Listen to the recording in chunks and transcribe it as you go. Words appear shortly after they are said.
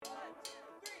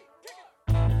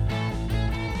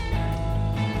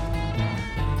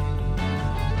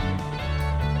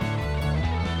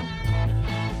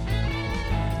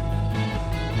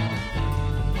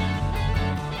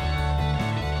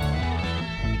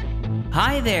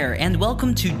Hi there, and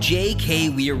welcome to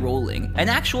JK We're Rolling, an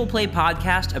actual play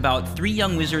podcast about three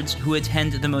young wizards who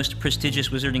attend the most prestigious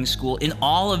wizarding school in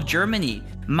all of Germany.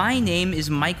 My name is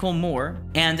Michael Moore,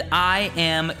 and I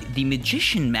am the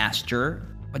Magician Master.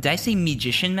 Did I say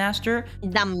Magician Master?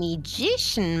 The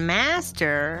Magician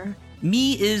Master.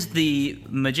 Me is the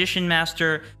Magician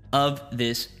Master of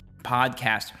this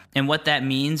podcast. And what that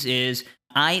means is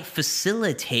I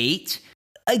facilitate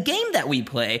a game that we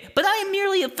play, but I am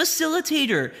merely a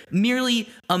facilitator, merely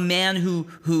a man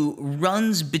who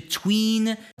runs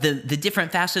between the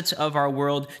different facets of our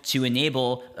world to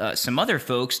enable some other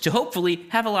folks to hopefully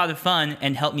have a lot of fun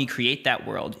and help me create that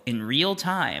world in real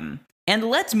time. And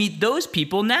let's meet those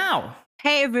people now.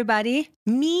 Hey everybody,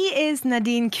 me is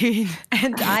Nadine Kuhn,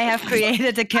 and I have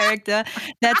created a character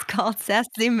that's called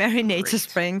Cecily Merry Nature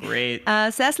Spring. Great.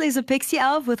 Cecily is a pixie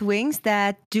elf with wings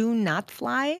that do not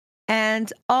fly.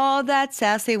 And all that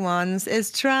Cecily wants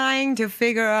is trying to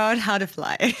figure out how to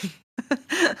fly.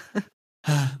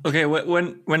 Okay,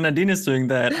 when Nadine is doing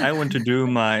that, I want to do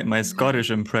my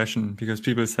Scottish impression because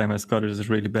people say my Scottish is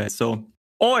really bad. So,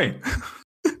 oi!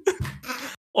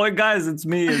 Oi guys, it's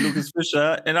me, Lucas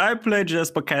Fischer, and I play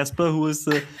Jasper Casper, who is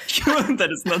a human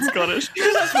that is not Scottish.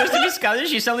 You're not supposed to be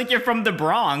Scottish. You sound like you're from the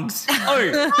Bronx.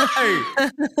 Oi! Hey!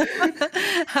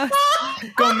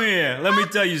 Come here. Let me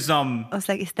tell you something. I was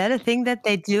like, is that a thing that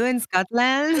they do in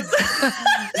Scotland?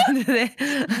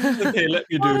 Okay, let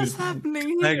me do this.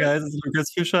 happening Hi guys, it's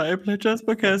Lucas Fischer. I play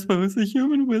Jasper Casper, who is a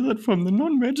human wizard from the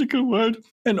non-magical world,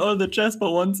 and all that Jasper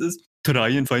wants is try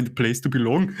and find a place to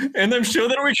belong, and I'm sure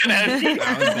that we can help you.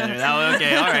 That was better.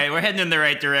 Okay, all right. We're heading in the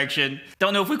right direction.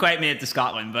 Don't know if we quite made it to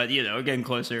Scotland, but, we're getting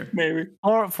closer. Maybe.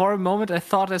 For a moment, I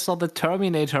thought I saw the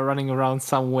Terminator running around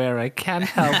somewhere. I can't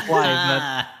help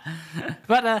why.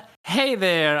 But hey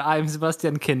there, I'm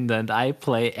Sebastian Kinder, and I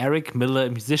play Eric Miller, a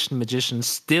musician magician,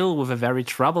 still with a very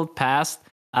troubled past.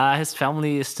 His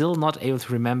family is still not able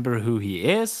to remember who he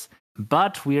is.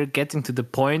 But we're getting to the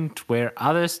point where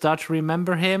others start to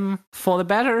remember him. For the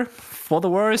better, for the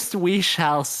worst, we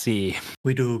shall see.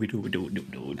 We do.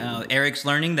 Eric's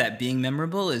learning that being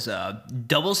memorable is a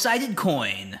double-sided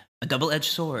coin. A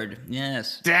double-edged sword.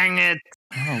 Yes. Dang it!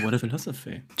 Oh, what a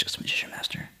philosophy. Just a Magician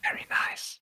Master. Very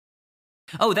nice.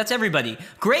 Oh, that's everybody.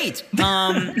 Great.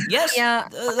 Yes. Yeah,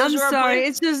 I'm sorry.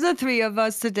 It's just the three of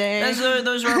us today.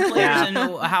 Those are our players, and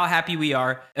how happy we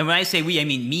are. And when I say we, I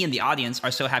mean me and the audience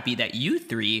are so happy that you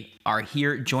three are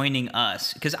here joining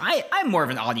us. Because I'm more of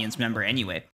an audience member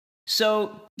anyway.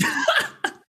 So,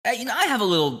 I have a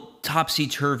little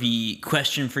topsy-turvy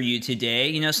question for you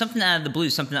today. Something out of the blue,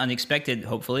 something unexpected,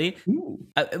 hopefully.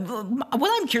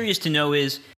 What I'm curious to know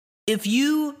is, if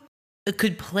you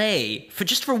could play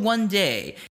for one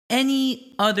day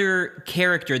any other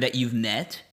character that you've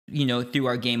met, through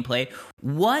our gameplay,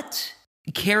 what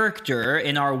character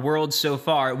in our world so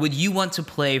far would you want to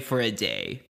play for a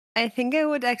day? I think I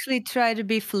would actually try to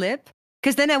be Flip,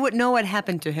 because then I would know what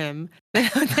happened to him. then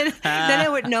I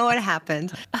would know what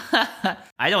happened.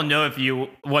 I don't know if you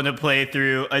want to play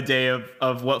through a day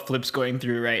of what Flip's going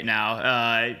through right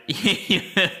now.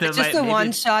 It's just a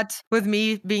one shot with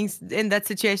me being in that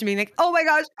situation, being like, oh my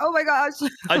gosh.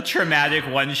 A traumatic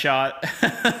one shot.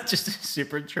 Just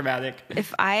super traumatic.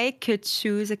 If I could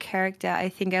choose a character, I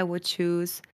think I would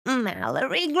choose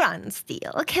Mallory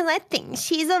Grunsteel, because I think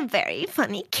she's a very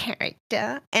funny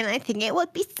character, and I think it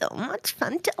would be so much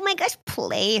fun to, oh my gosh,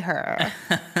 play her.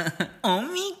 Oh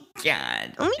my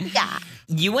god.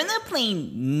 You wanna play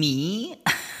me?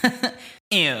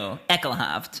 Ew,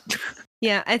 Ekelhaft.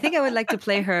 Yeah, I think I would like to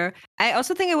play her. I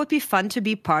also think it would be fun to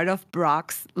be part of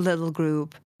Brock's little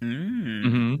group.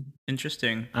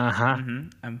 Interesting.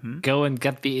 Go and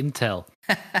get the intel.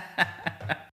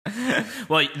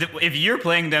 Well, if you're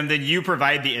playing them, then you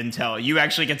provide the intel. You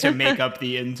actually get to make up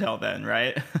the intel then,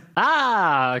 right?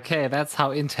 Okay, that's how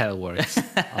intel works.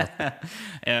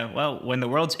 Yeah, well, when the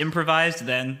world's improvised,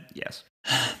 then yes.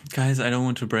 Guys, I don't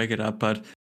want to break it up, but,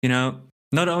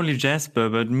 not only Jasper,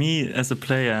 but me as a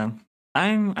player,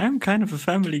 I'm kind of a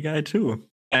family guy too.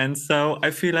 And so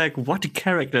I feel like, what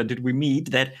character did we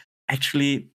meet that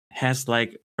actually has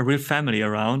like a real family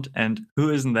around, and who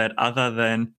isn't that other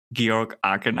than Georg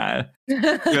Arcanile?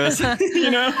 Because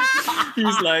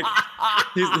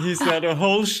he's got a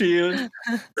whole shield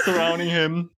surrounding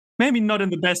him. Maybe not in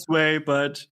the best way,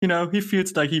 but he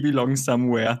feels like he belongs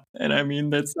somewhere. And I mean,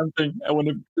 that's something I want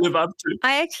to live up to.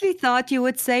 I actually thought you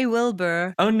would say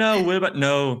Wilbur. Oh no, Wilbur,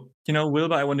 no.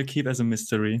 Wilbur I want to keep as a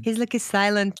mystery. He's like a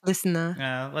silent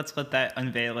listener. Let's let that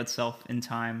unveil itself in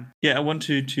time. Yeah, I want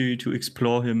to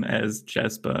explore him as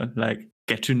Jasper, like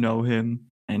get to know him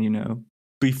and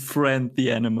befriend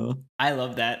the animal. I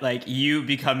love that. Like you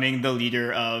becoming the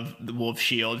leader of the Wolf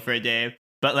Shield for a day.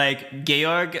 But like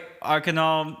Georg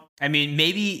Arcanal, I mean,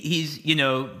 maybe he's,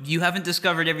 you haven't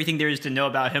discovered everything there is to know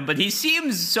about him, but he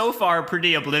seems so far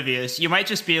pretty oblivious. You might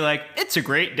just be like, it's a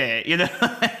great day,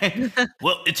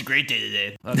 Well, it's a great day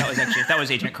today. Well, that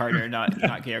was Agent Carter, not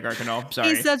Georg Arcanal. Sorry.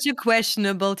 He's such a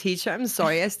questionable teacher. I'm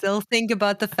sorry. I still think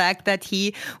about the fact that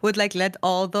he would like let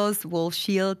all those Wolf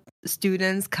Shield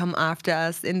students come after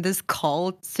us in this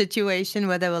cult situation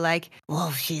where they were like,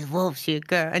 Wolf Shield,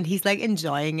 girl. And he's like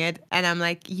enjoying it. And I'm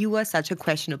like, you are such a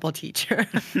questionable teacher.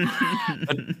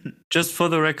 But just for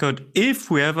the record, if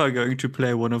we ever are going to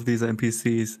play one of these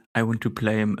NPCs, I want to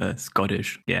play him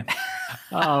Scottish. Yeah.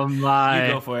 Oh my.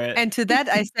 You go for it. And to that,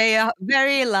 I say a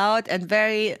very loud and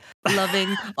very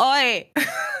loving, oi!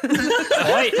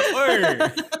 Oi,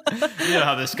 oi. You know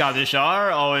how the Scottish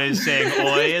are, always saying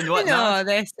oi and whatnot.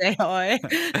 They say oi.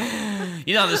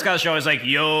 You know how the Scottish are always like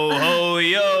yo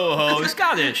ho,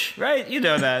 Scottish, right? You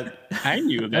know that. I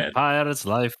knew that. A pirate's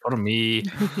life for me.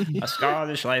 A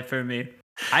Scottish life for me.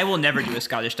 I will never do a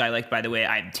Scottish dialect, by the way.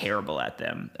 I'm terrible at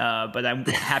them. But I'm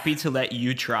happy to let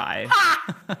you try.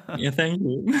 Yeah, thank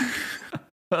you.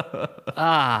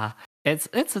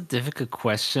 It's a difficult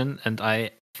question, and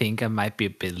I think I might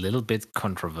be a little bit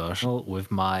controversial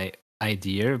with my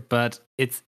idea, but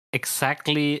it's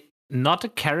exactly not a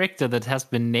character that has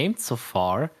been named so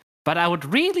far. But I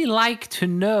would really like to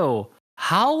know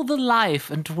how the life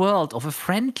and world of a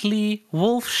friendly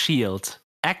wolf shield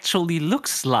actually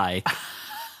looks like.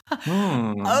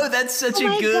 Oh, that's such a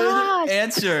my good gosh.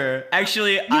 answer.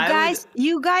 Actually,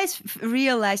 You guys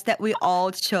realize that we all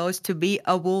chose to be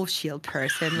a Wolf Shield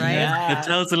person, right? Yeah. It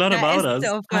tells a lot That about is us.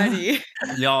 so funny.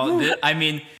 Y'all, I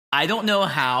mean, I don't know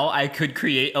how I could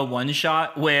create a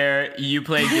one-shot where you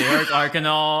play Georg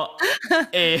Arcanal,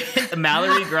 a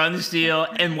Mallory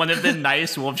Grunsteel, and one of the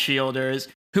nice Wolf Shielders,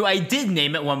 who I did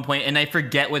name at one point, and I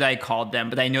forget what I called them,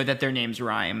 but I know that their names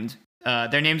rhymed.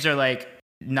 Their names are like,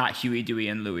 not Huey, Dewey,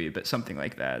 and Louie, but something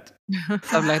like that.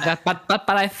 Something like that. But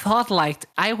I thought like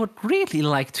I would really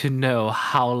like to know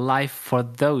how life for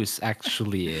those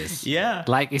actually is. Yeah.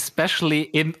 Like especially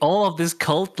in all of this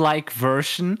cult-like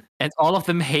version and all of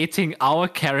them hating our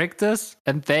characters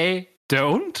and they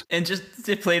don't. And just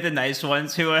to play the nice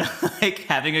ones who are like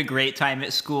having a great time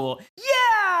at school.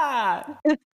 Yeah!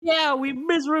 Yeah, we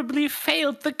miserably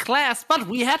failed the class, but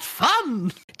we had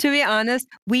fun. To be honest,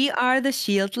 we are the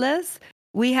shieldless.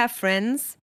 We have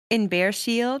friends in Bear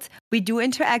Shield. We do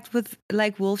interact with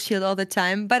like Wolf Shield all the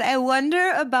time, but I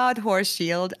wonder about Horse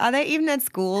Shield. Are they even at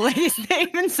school? Like, is there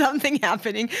even something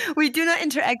happening? We do not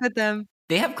interact with them.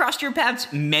 They have crossed your paths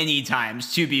many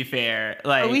times, to be fair.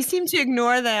 Like But we seem to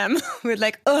ignore them. We're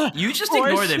like, ugh. you just Horse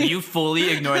ignore them. Shield. You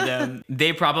fully ignore them.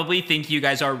 They probably think you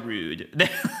guys are rude. They're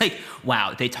like,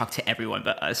 wow, they talk to everyone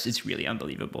but us. It's really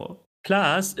unbelievable.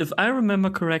 Plus, if I remember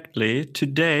correctly,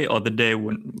 today, or the day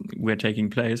when we're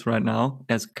taking place right now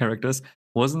as characters,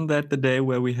 wasn't that the day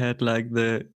where we had like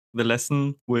the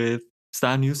lesson with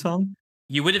Star New Song?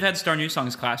 You would have had Star New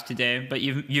Songs class today, but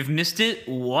you've missed it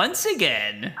once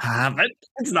again. But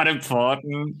it's not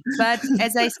important. But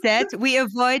as I said, we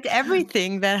avoid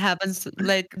everything that happens,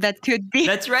 like that could be.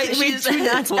 That's right. We do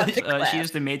not have the class. She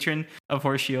is the matron of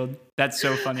Horse Shield. That's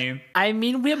so funny. I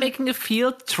mean, we're making a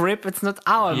field trip. It's not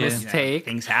our Yeah, mistake.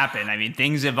 things happen. I mean,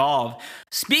 things evolve.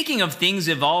 Speaking of things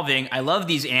evolving, I love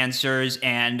these answers,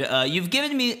 and you've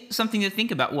given me something to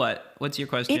think about. What's your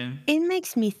question? It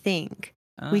makes me think.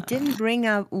 We didn't bring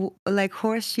up like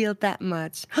Horse Shield that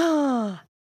much.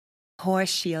 Horse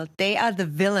Shield, they are the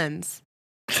villains.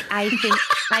 I think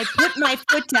I put my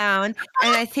foot down,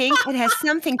 and I think it has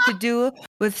something to do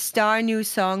with Star New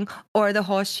Song or the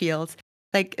Horse Shields,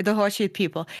 like the Horse Shield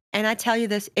people. And I tell you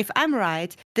this, if I'm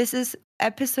right, this is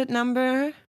episode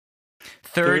number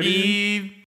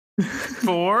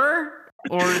 34?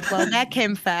 Or well, that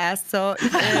came fast, so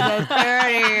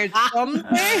 30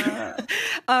 something.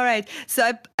 All right,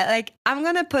 so I'm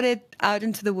gonna put it out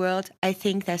into the world. I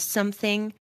think there's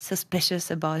something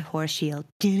suspicious about Horse Shield.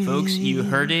 folks, you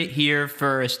heard it here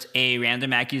first. A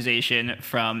random accusation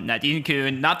from Nadine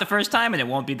Kuhn. Not the first time, and it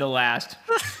won't be the last.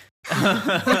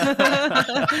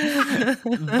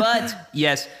 But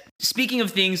yes, speaking of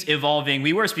things evolving,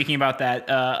 we were speaking about that,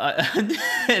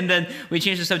 and then we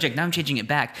changed the subject. Now I'm changing it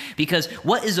back because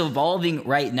what is evolving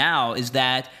right now is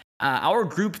that our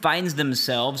group finds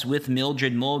themselves with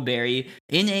Mildred Mulberry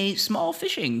in a small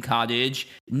fishing cottage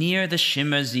near the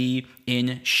Schimmersee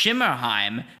in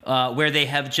Schimmerheim, where they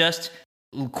have just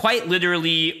quite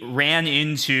literally ran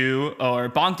into or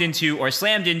bonked into or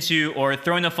slammed into or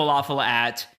thrown a falafel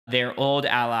at their old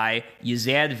ally,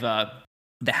 Yzerdva.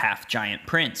 the half-giant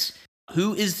prince,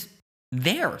 who is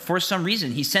there for some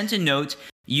reason. He sent a note.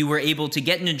 You were able to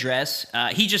get an address.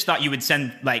 He just thought you would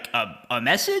send like a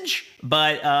message,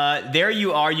 but there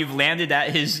you are. You've landed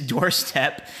at his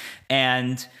doorstep,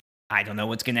 and I don't know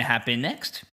what's going to happen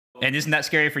next. And isn't that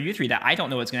scary for you three, that I don't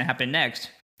know what's going to happen next?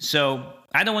 So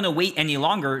I don't want to wait any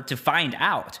longer to find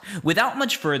out. Without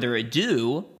much further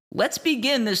ado, let's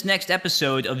begin this next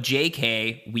episode of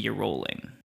JK We're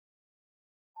Rolling.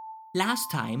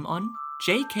 Last time on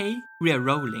JK We're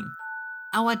Rolling.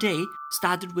 Our day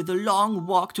started with a long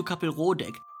walk to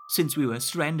Kapelrodek, since we were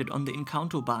stranded on the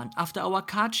Encounterbahn after our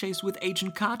car chase with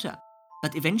Agent Carter.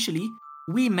 But eventually,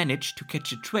 we managed to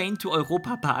catch a train to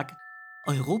Europa Park.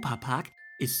 Europa Park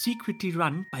is secretly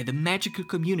run by the magical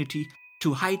community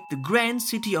to hide the grand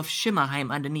city of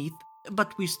Shimmerheim underneath,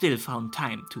 but we still found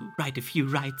time to ride a few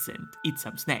rides and eat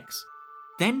some snacks.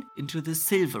 Then into the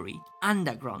silvery,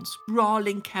 underground,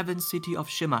 sprawling cavern city of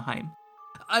Shimmerheim.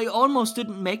 I almost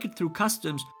didn't make it through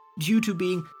customs due to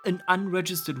being an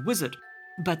unregistered wizard,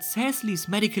 but Cecil's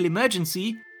medical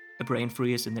emergency, a brain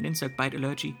freeze and an insect bite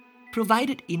allergy,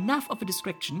 provided enough of a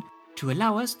distraction to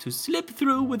allow us to slip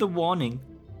through with a warning.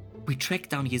 We tracked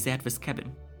down Yezadva's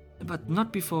cabin, but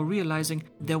not before realizing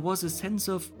there was a sense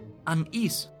of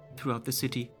unease throughout the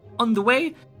city. On the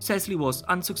way, Cecily was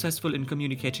unsuccessful in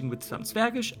communicating with some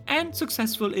Zwergish and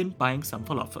successful in buying some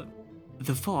falafel.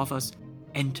 The four of us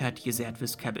entered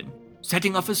Yezadva's cabin,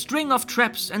 setting off a string of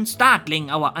traps and startling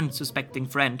our unsuspecting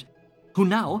friend, who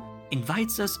now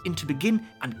invites us in to begin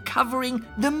uncovering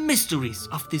the mysteries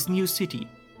of this new city.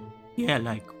 Yeah,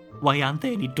 like, why aren't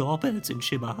there any doorbells in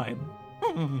Shimmerheim?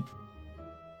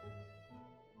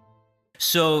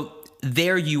 So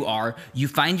there you are. You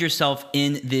find yourself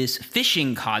in this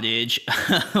fishing cottage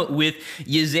with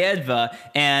Yezadva,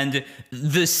 and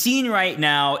the scene right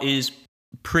now is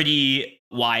pretty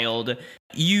wild.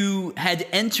 You had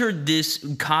entered this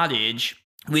cottage,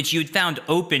 which you'd found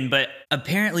open, but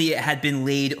apparently it had been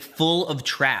laid full of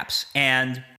traps,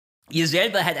 and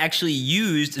Yezadva had actually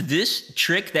used this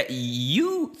trick that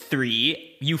you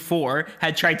four,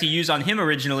 had tried to use on him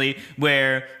originally,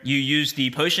 where you use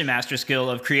the Potion Master skill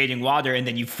of creating water and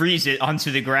then you freeze it onto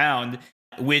the ground,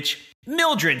 which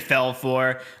Mildred fell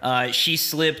for. She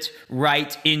slipped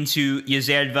right into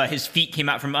Yezadva. His feet came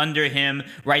out from under him.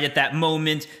 Right at that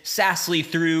moment, Cecily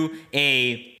threw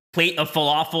a plate of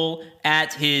falafel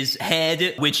at his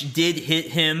head, which did hit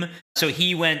him. So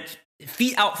he went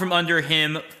feet out from under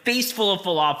him, face full of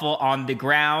falafel on the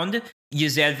ground.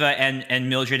 Yezadva and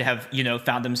Mildred have,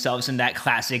 found themselves in that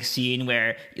classic scene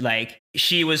where, like,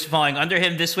 she was falling under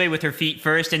him this way with her feet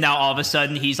first, and now all of a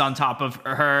sudden he's on top of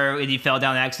her and he fell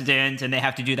down accident, and they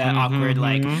have to do that awkward,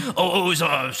 like,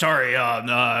 sorry,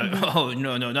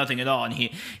 no, nothing at all. And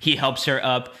he helps her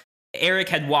up. Eric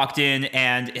had walked in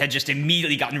and had just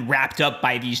immediately gotten wrapped up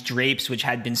by these drapes, which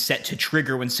had been set to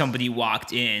trigger when somebody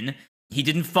walked in. He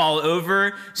didn't fall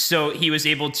over, so he was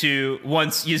able to,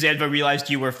 once Yezadva realized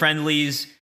you were friendlies,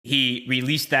 he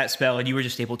released that spell, and you were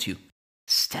just able to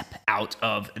step out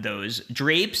of those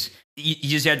drapes.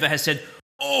 Yezadva has said,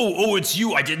 Oh, it's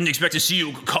you. I didn't expect to see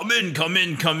you. Come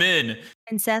in.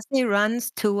 And Cecily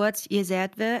runs towards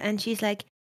Yezadva, and she's like,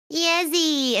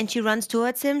 Yezi! And she runs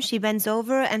towards him, she bends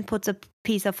over and puts a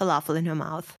piece of falafel in her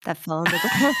mouth that fell on the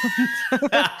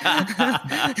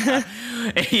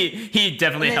ground. he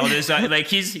definitely held his, like,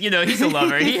 he's a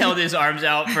lover. He held his arms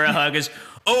out for a hug.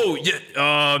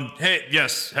 Hey,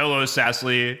 yes, hello,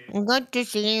 Cecily. Good to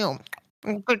see you.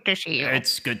 Good to see you.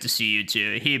 It's good to see you,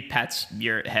 too. He pats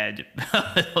your head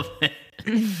a little bit.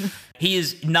 He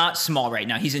is not small right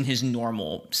now. He's in his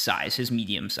normal size, his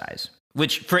medium size.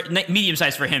 Which, for medium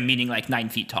size for him, meaning like 9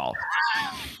 feet tall.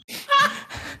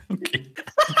 Okay.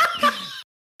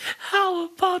 How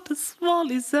about a small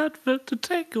Yezadva to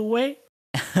take away?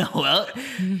 Well,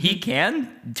 he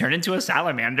can turn into a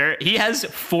salamander. He has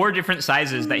 4 different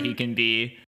sizes that he can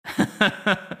be.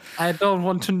 I don't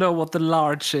want to know what the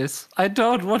large is.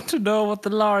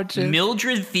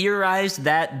 Mildred theorized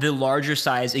that the larger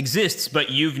size exists, but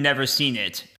you've never seen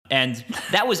it. And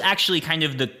that was actually kind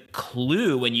of the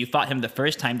clue when you fought him the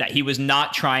first time, that he was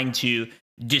not trying to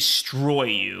destroy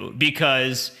you,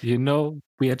 because...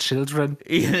 we are children.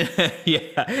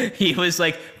 Yeah, he was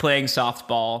like playing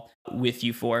softball with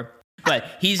you four. But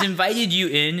he's invited you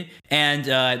in, and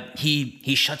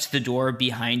he shuts the door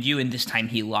behind you, and this time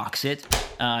he locks it.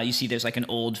 You see there's like an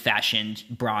old-fashioned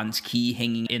bronze key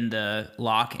hanging in the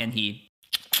lock, and he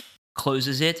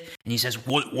closes it, and he says,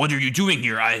 What are you doing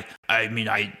here?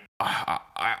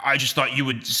 I just thought you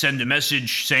would send a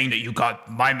message saying that you got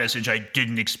my message. I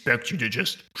didn't expect you to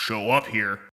just show up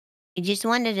here. You just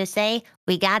wanted to say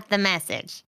we got the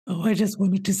message. Oh, I just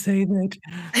wanted to say that.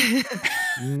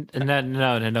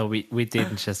 No. We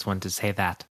didn't just want to say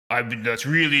that. I mean, that's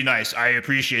really nice. I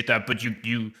appreciate that, but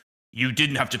you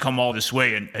didn't have to come all this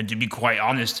way. And to be quite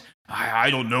honest, I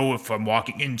don't know if I'm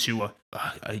walking into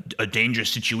a dangerous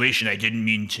situation. I didn't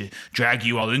mean to drag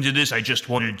you all into this. I just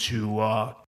wanted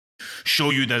to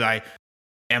show you that I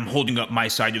am holding up my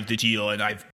side of the deal, and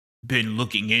I've been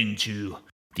looking into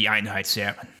the Einheit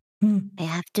salmon. I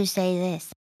have to say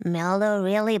this. Melda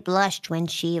really blushed when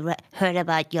she heard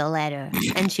about your letter.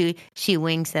 And she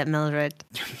winks at Mildred.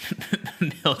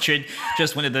 Mildred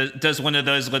just does one of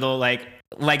those little like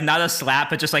not a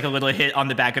slap, but just like a little hit on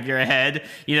the back of your head.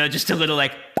 You know, just a little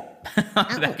like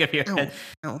on the back of your head.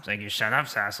 It's like, you shut up,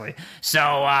 Sassly. So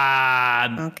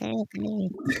Okay.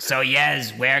 so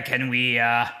yes, where can we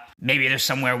maybe there's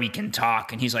somewhere we can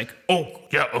talk? And he's like, oh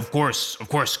yeah, of course,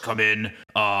 come in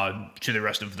to the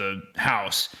rest of the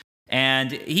house.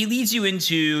 And he leads you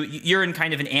you're in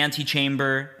kind of an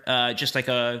antechamber, just like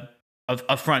a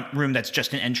front room that's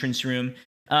just an entrance room.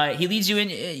 He leads you in.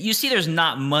 You see there's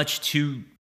not much to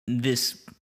this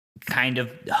kind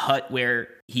of hut where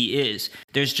he is.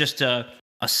 There's just a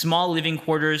small living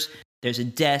quarters. There's a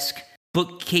desk,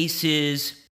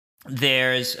 bookcases.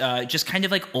 There's just kind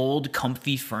of like old,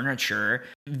 comfy furniture.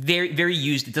 Very, very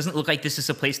used. It doesn't look like this is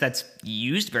a place that's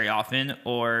used very often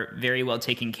or very well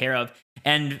taken care of.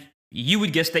 And you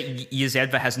would guess that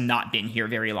Yezerva has not been here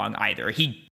very long either.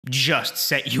 He just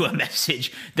sent you a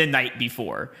message the night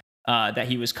before that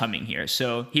he was coming here.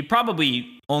 So he probably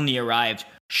only arrived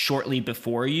shortly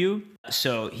before you.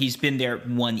 So he's been there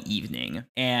one evening.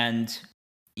 And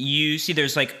you see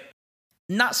there's like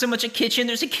not so much a kitchen.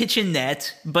 There's a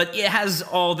kitchenette, but it has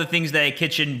all the things that a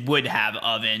kitchen would have,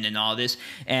 oven and all this.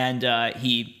 And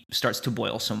he starts to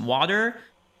boil some water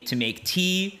to make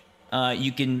tea.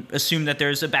 You can assume that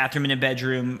there's a bathroom and a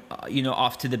bedroom,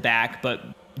 off to the back. But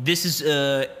this is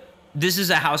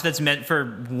a house that's meant for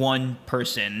one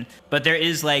person. But there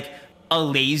is like a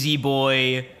lazy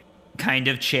boy kind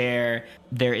of chair.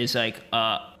 There is like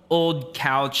a old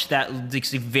couch that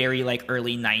looks like very like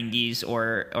early 90s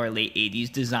or late 80s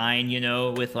design,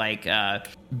 with like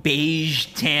beige,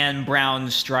 tan, brown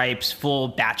stripes, full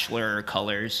bachelor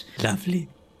colors. Lovely.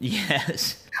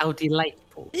 Yes. How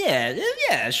delightful.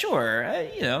 Yeah, sure.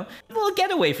 A little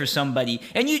getaway for somebody.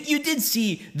 And you did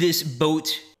see this boat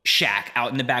shack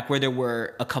out in the back where there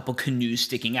were a couple canoes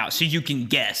sticking out. So you can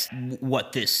guess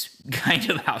what this kind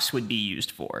of house would be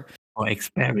used for. Or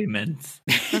experiments.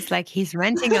 It's like he's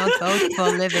renting out boats for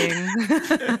a living.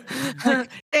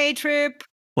 Day trip.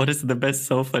 What is the best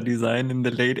sofa design in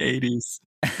the late 80s?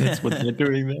 That's what they're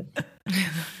doing there.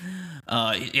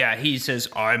 Yeah, he says,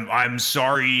 I'm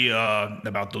sorry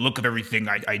about the look of everything.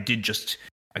 I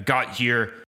got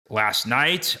here last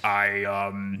night.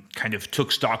 I kind of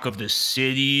took stock of the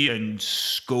city and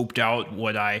scoped out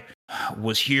what I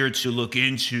was here to look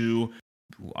into.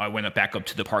 I went back up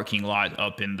to the parking lot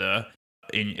up in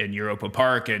Europa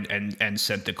Park and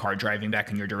sent the car driving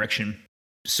back in your direction.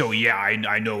 So yeah,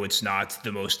 I know it's not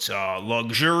the most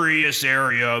luxurious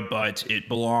area, but it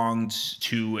belonged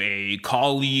to a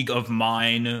colleague of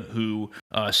mine who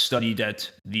studied at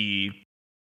the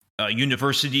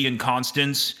university in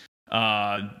Constance.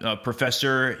 A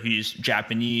professor. He's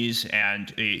Japanese,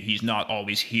 and he's not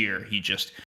always here. He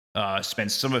just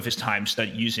spends some of his time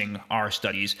using our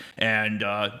studies. And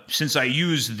since I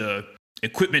use the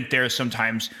equipment there,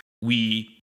 sometimes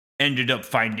we ended up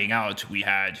finding out we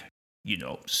had,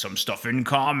 some stuff in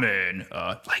common,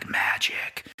 like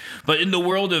magic. But in the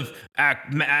world of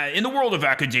academia,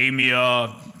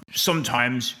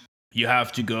 sometimes you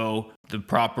have to go the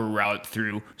proper route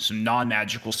through some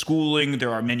non-magical schooling.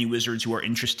 There are many wizards who are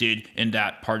interested in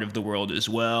that part of the world as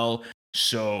well.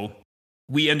 So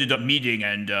we ended up meeting,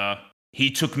 and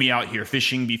he took me out here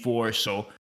fishing before, so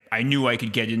I knew I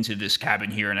could get into this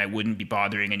cabin here and I wouldn't be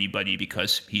bothering anybody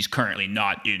because he's currently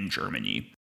not in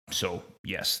Germany. So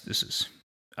yes, this is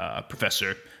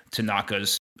Professor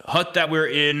Tanaka's hut that we're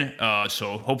in,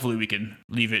 so hopefully we can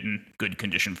leave it in good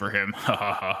condition for him. Ha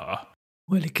ha ha ha.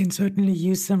 Well, it can certainly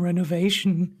use some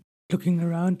renovation. Looking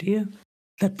around here,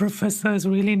 that professor is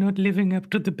really not living up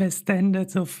to the best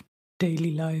standards of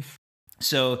daily life.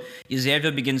 So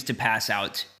Yezerva begins to pass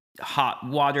out hot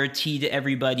water tea to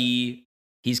everybody.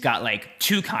 He's got like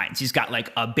two kinds. He's got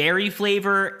like a berry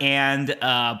flavor and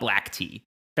black tea.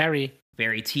 Berry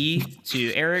tea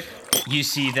to Eric. You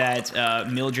see that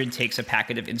Mildred takes a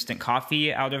packet of instant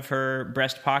coffee out of her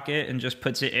breast pocket and just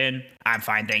puts it in. I'm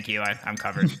fine, thank you. I'm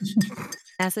covered.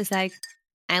 That's just like,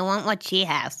 I want what she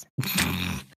has.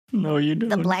 No, you don't.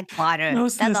 The black water. No,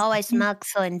 that sis. always smells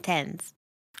so intense.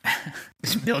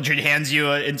 Mildred hands you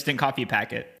an instant coffee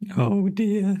packet. Oh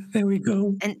dear. There we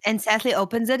go. And Cecily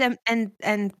opens it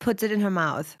and puts it in her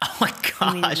mouth. Oh my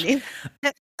gosh. Immediately.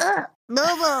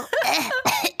 Noble.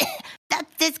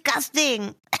 That's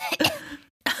disgusting.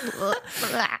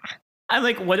 I'm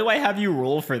like, what do I have you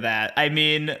roll for that? I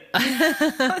mean,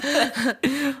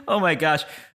 oh my gosh.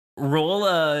 Roll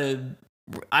I'm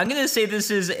going to say this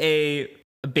is a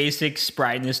basic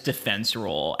spryness defense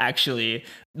roll, actually.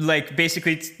 Like,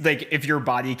 basically, it's like if your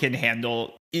body can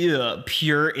handle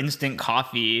pure instant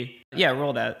coffee. Yeah,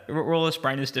 roll that. Roll a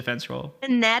spryness defense roll.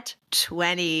 Net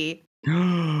 20.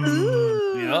 Ooh.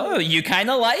 Oh, you kind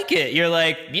of like it. You're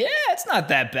like, yeah, it's not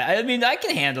that bad. I mean, I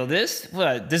can handle this.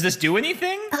 What? Does this do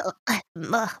anything?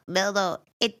 Mildo,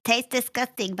 it tastes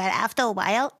disgusting, but after a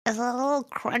while, it's a little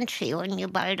crunchy when you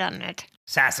bite on it.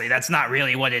 Sassy, that's not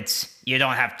really what it's. You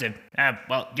don't have to.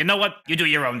 Well, you know what? You do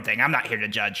your own thing. I'm not here to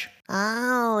judge.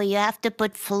 Oh, you have to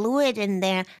put fluid in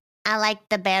there. I like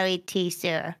the berry tea,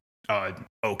 sir.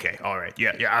 Okay, all right.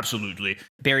 Yeah, absolutely.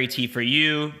 Berry tea for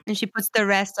you. And she puts the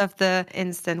rest of the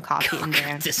instant coffee in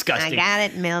there. Disgusting. I got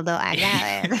it, Mildo. I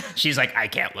got it. She's like, I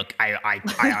can't look. I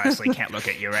honestly can't look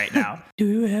at you right now. Do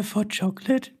you have hot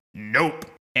chocolate? Nope.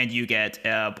 And you get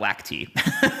black tea.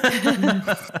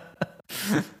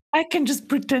 I can just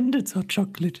pretend it's hot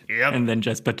chocolate. Yep. And then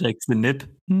Jasper takes the nip.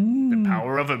 Mm.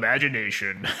 Power of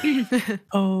imagination.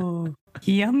 Oh,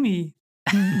 yummy.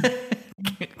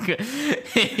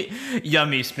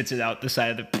 Yummy spits it out the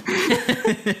side of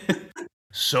the.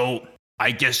 So,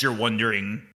 I guess you're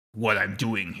wondering what I'm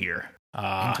doing here.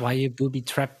 And why you booby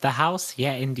trapped the house?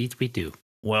 Yeah, indeed we do.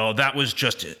 Well, that was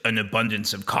just an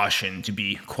abundance of caution, to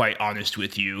be quite honest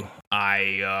with you.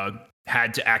 I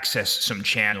had to access some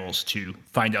channels to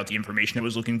find out the information I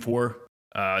was looking for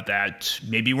that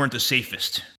maybe weren't the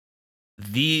safest.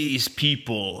 These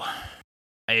people,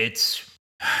 it's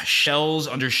shells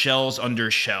under shells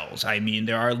under shells. I mean,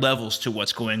 there are levels to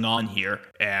what's going on here,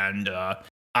 and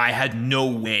I had no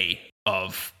way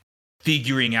of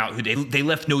figuring out who they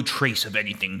left no trace of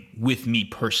anything with me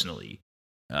personally.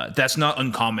 That's not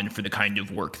uncommon for the kind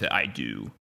of work that I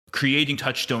do. Creating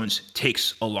touchstones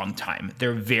takes a long time.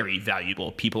 They're very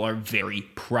valuable. People are very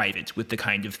private with the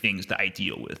kind of things that I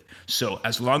deal with. So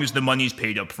as long as the money's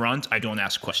paid up front, I don't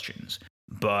ask questions.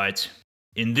 But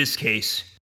in this case,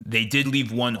 they did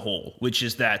leave one hole, which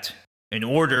is that in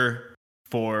order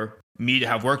for me to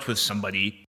have worked with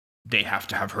somebody, they have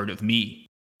to have heard of me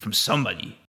from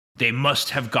somebody. They must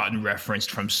have gotten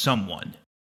referenced from someone.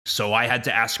 So I had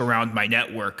to ask around my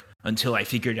network until I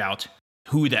figured out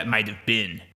who that might have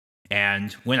been.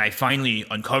 And when I finally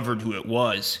uncovered who it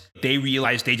was, they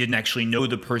realized they didn't actually know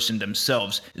the person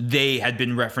themselves. They had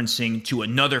been referencing to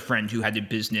another friend who had a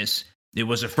business. It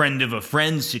was a friend of a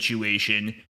friend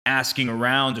situation, asking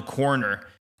around a corner.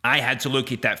 I had to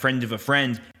locate that friend of a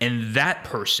friend, and that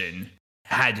person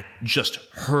had just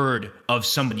heard of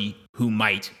somebody who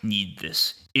might need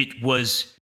this. It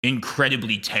was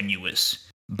incredibly tenuous,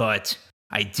 but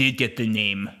I did get the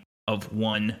name of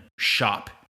one shop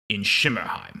in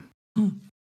Shimmerheim.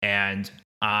 And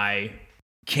I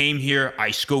came here, I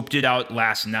scoped it out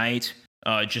last night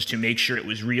just to make sure it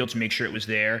was real, to make sure it was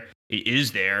there. It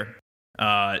is there.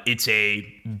 It's a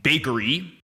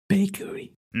bakery.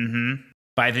 Bakery. Mm-hmm.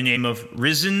 By the name of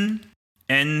Risen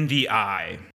in the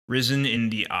Eye. Risen in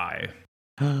the Eye.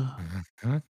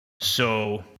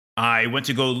 So I went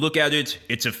to go look at it.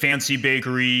 It's a fancy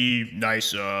bakery,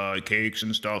 nice cakes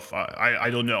and stuff. I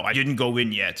don't know. I didn't go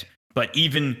in yet. But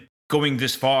even going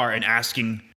this far and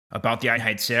asking about the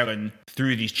Einheitsherren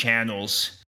through these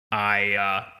channels,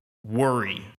 I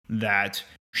worry that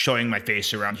showing my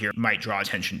face around here might draw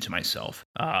attention to myself.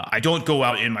 I don't go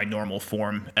out in my normal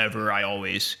form ever. I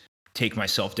always take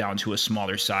myself down to a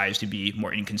smaller size to be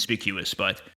more inconspicuous.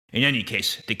 But in any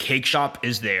case, the cake shop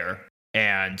is there,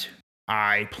 and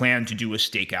I plan to do a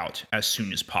stakeout as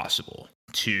soon as possible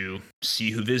to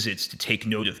see who visits, to take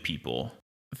note of people.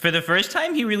 For the first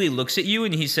time, he really looks at you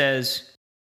and he says,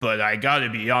 "But I gotta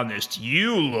be honest,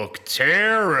 you look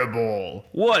terrible.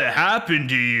 What happened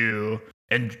to you?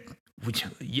 And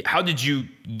how did you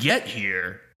get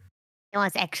here?" It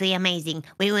was actually amazing.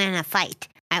 We were in a fight.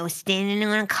 I was standing in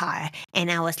a car, and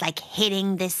I was like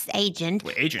hitting this agent.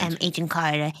 Wait, agent? Agent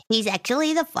Carter. He's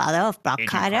actually the father of Brock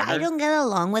Agent Carter. Carter? I don't get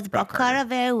along with Brock Carter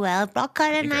very well. Brock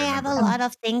Carter and think I I have a remember. lot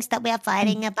of things that we are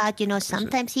fighting about. You know,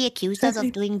 sometimes he accused us of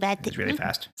doing bad It's things. really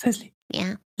fast. Cecily,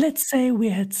 Yeah. let's say we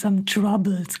had some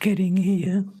troubles getting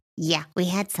here. Yeah, we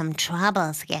had some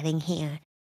troubles getting here.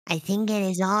 I think it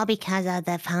is all because of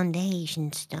the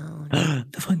foundation stone.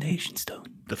 The foundation stone.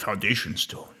 The Foundation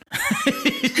Stone.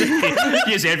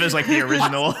 Xander's like the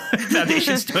original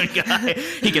Foundation Stone guy.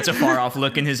 He gets a far off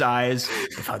look in his eyes.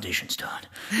 The Foundation Stone.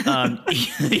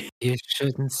 You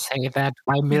shouldn't say that.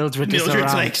 My Mildred is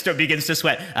Mildred's around. like begins to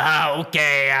sweat.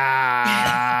 Okay.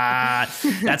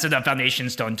 That's enough Foundation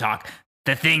Stone talk.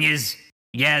 The thing is,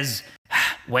 yes,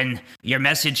 when your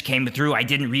message came through, I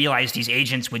didn't realize these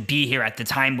agents would be here at the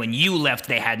time when you left.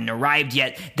 They hadn't arrived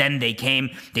yet. Then they came.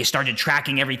 They started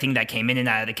tracking everything that came in and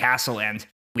out of the castle, and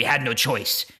we had no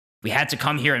choice. We had to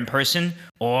come here in person,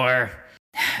 or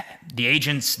the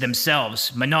agents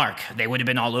themselves, Monarch, they would have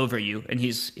been all over you. And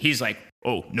he's like,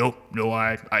 oh, no, you're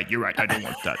right. I don't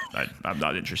want that. I'm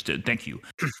not interested. Thank you.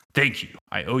 Thank you.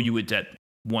 I owe you a debt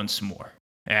once more.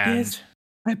 And Yes,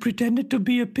 I pretended to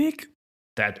be a pig.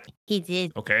 that, He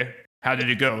did okay. How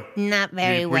did it go? not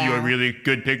very Were you a well. really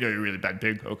good pig or a really bad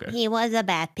pig? Okay. He was a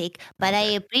bad pig, but I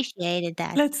Okay. appreciated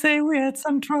that. Let's say we had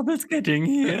some troubles getting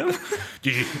here.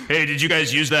 Did you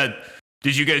guys use that?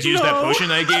 Did you guys use that No.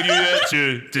 potion I gave you yet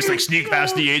to just like sneak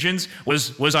past the agents?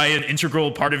 Was I an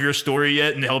integral part of your story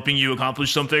yet in helping you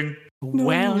accomplish something?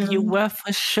 Well, you no. were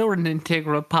for sure an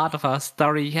integral part of our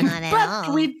story, yet, Not at but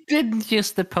all. we didn't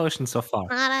use the potion so far.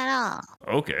 Not at all.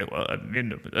 Okay, well, I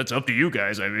mean, that's up to you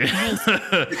guys. I mean,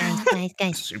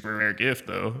 Guys. super rare gift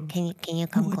though. Can you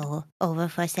come go over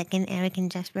for a second, Eric and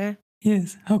Jasper?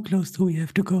 Yes, how close do we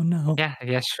have to go now? Yeah,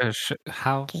 sure.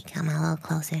 How? Okay, come a little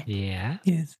closer. Yeah.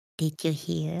 Yes. Did you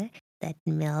hear that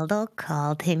Mildo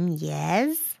called him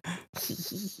yes?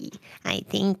 I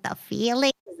think the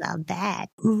feelings are bad.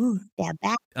 Ooh, They're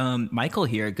bad. Michael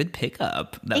here, good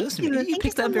pickup. Thank you. Thank you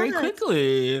picked so up very much.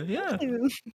 quickly. Yeah.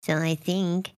 So I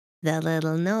think the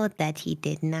little note that he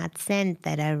did not send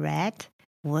that I read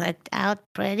worked out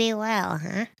pretty well,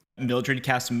 huh? Mildred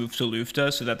casts Move to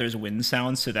Lufta so that there's wind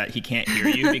sounds so that he can't hear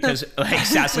you because like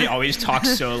Sassly always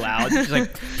talks so loud. She's like,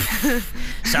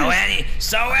 so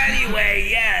anyway,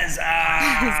 yes,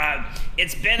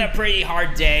 it's been a pretty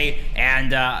hard day,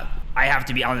 and I have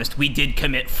to be honest, we did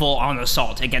commit full-on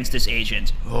assault against this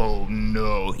agent. Oh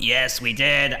no. Yes, we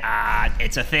did.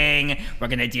 It's a thing. We're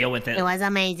gonna deal with it. It was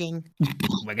amazing.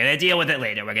 We're gonna deal with it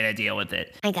later. We're gonna deal with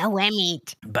it. I got where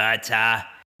meat. But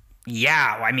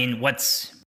yeah, I mean,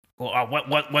 what's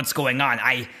going on?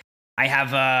 I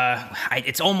have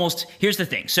it's almost, here's the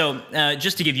thing. So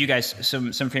just to give you guys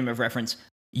some frame of reference,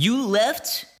 you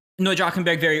left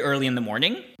Neudrakenberg very early in the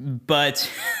morning, but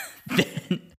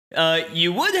then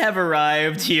you would have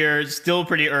arrived here still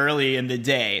pretty early in the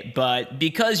day, but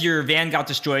because your van got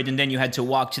destroyed and then you had to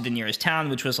walk to the nearest town,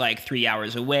 which was like 3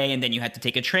 hours away, and then you had to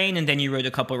take a train, and then you rode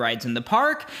a couple rides in the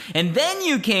park, and then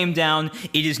you came down,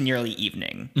 it is nearly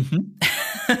evening.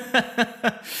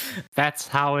 That's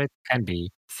how it can be.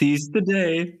 Seize the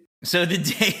day. So the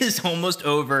day is almost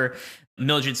over.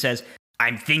 Mildred says,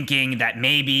 I'm thinking that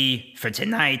maybe for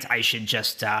tonight I should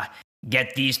just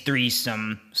get these three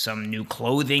some new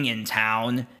clothing in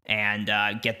town and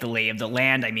get the lay of the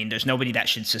land. I mean, there's nobody that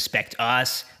should suspect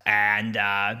us. And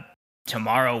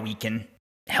tomorrow we can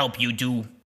help you do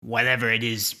whatever it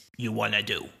is you want to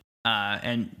do.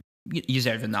 And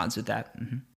Yuzerva nods at that.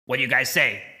 Mm-hmm. What do you guys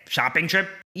say? Shopping trip?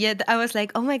 Yeah, I was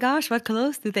like, oh my gosh, what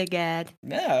clothes do they get?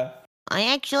 Yeah.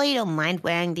 I actually don't mind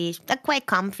wearing these. They're quite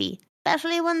comfy.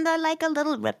 Especially when they're like a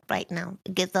little ripped right now.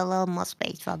 It gives a little more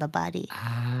space for the body.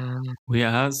 We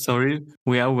are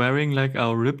wearing like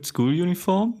our ripped school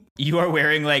uniform. You are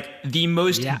wearing like the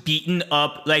most Yeah. beaten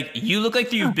up, like you look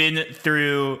like you've been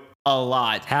through a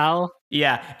lot. Hell,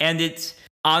 Yeah, and it's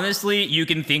honestly, you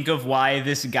can think of why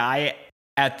this guy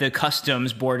at the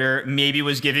customs border maybe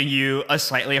was giving you a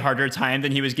slightly harder time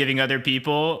than he was giving other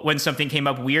people when something came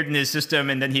up weird in his system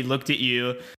and then he looked at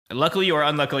you. Luckily or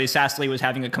unluckily, Sassly was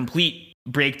having a complete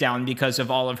breakdown because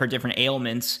of all of her different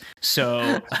ailments.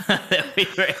 So we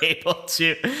were able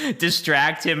to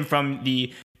distract him from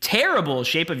the terrible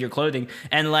shape of your clothing.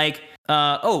 And like,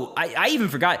 I even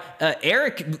forgot,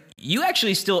 Eric, you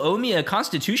actually still owe me a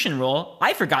constitution roll.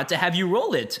 I forgot to have you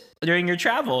roll it during your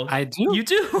travel. I do? You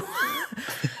do.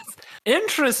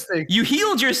 Interesting. You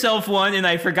healed yourself one, and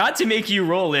I forgot to make you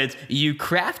roll it. You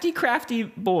crafty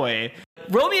boy.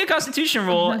 Roll me a constitution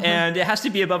roll, and it has to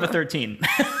be above a 13.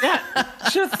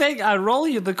 Sure thing. I roll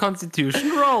you the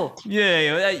constitution roll.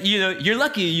 Yeah, you know, you're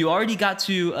lucky. You already got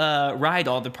to ride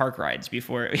all the park rides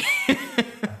before.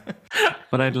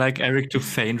 But I'd like Eric to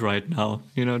faint right now,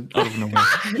 out of nowhere.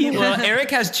 Well,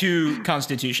 Eric has 2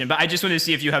 constitution, but I just want to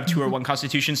see if you have 2 or 1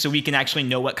 constitution so we can actually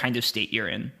know what kind of state you're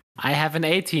in. I have an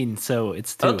 18, so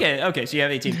it's 2. Okay, so you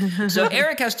have 18. So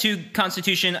Eric has 2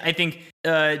 constitution. I think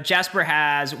Jasper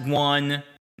has 1.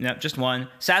 No, just 1.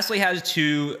 Sassly has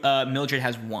 2. Mildred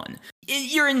has 1.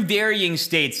 you're in varying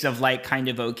states of like kind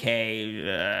of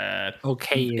okay.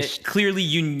 Okay-ish. Clearly,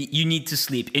 you need to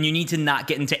sleep, and you need to not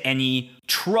get into any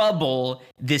trouble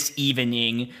this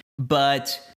evening.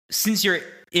 But since you're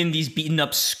in these beaten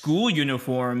up school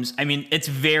uniforms, I mean, it's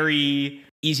very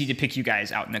easy to pick you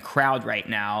guys out in the crowd right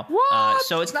now.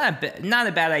 So it's not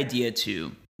a bad idea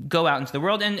to go out into the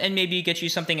world and maybe get you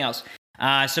something else.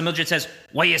 So Mildred says,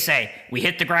 "What do you say? We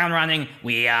hit the ground running.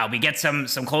 We get some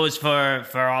clothes for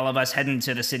all of us heading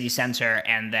to the city center,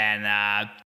 and then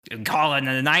call it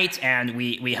a night, and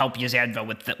we help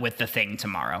Yazadva with the thing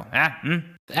tomorrow."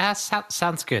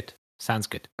 Sounds good. Sounds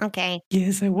good. Okay.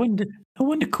 Yes, I want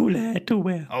a cool hat to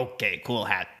wear. Okay, cool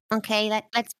hat. Okay,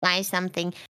 let's buy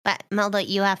something. But Mildred,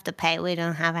 you have to pay. We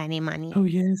don't have any money. Oh,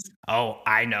 yes. Oh,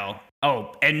 I know.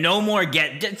 Oh, and no more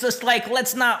just like,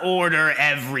 let's not order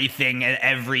everything at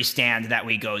every stand that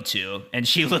we go to. And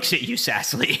she looks at you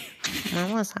sassily.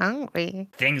 I was hungry.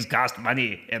 Things cost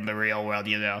money in the real world,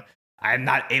 you know. I'm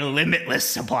not a limitless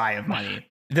supply of money.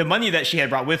 The money that she had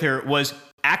brought with her was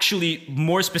actually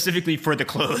more specifically for the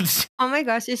clothes. Oh my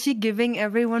gosh, is she giving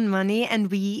everyone money and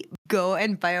we go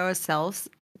and buy ourselves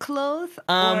clothes?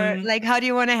 Or like, how do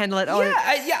you want to handle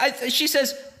it? She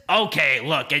says, okay,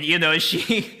 look, and you know,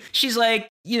 she's like,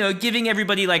 you know, giving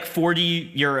everybody like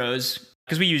 40 euros,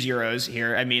 because we use euros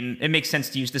here. I mean, it makes sense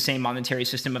to use the same monetary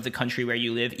system of the country where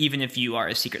you live, even if you are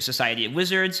a secret society of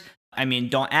wizards. I mean,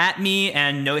 don't at me,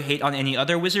 and no hate on any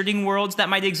other wizarding worlds that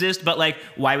might exist, but like,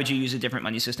 why would you use a different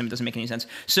money system? It doesn't make any sense.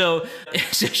 So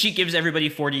she gives everybody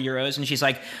 40 euros, and she's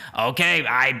like, okay,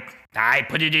 I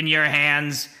put it in your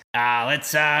hands.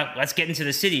 Let's get into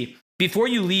the city. Before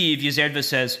you leave, Yazardva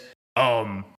says,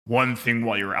 one thing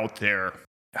while you're out there,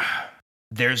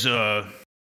 there's a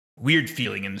weird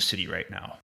feeling in the city right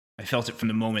now. I felt it from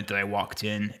the moment that I walked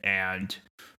in, and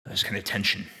there's kind of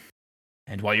tension.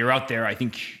 And while you're out there, I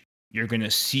think you're going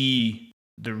to see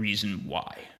the reason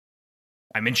why.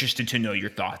 I'm interested to know your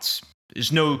thoughts.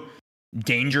 There's no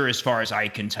danger as far as I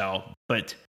can tell,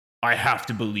 but I have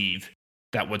to believe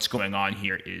that what's going on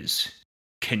here is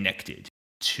connected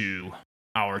to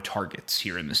our targets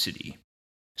here in the city.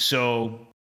 So,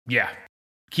 yeah,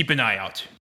 keep an eye out.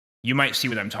 You might see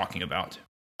what I'm talking about.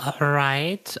 All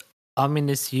right.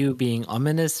 Ominous you being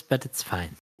ominous, but it's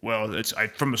fine. Well,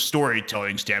 from a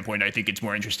storytelling standpoint, I think it's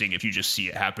more interesting if you just see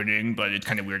it happening, but it's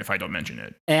kind of weird if I don't mention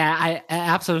it. Yeah, I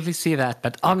absolutely see that,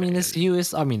 but ominous you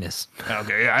is ominous.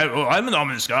 Okay, I'm an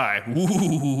ominous guy.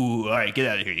 Ooh, all right, get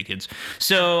out of here, you kids.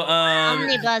 So,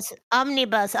 Omnibus,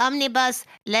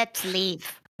 let's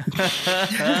leave.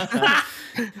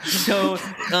 So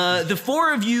the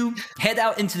four of you head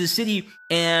out into the city,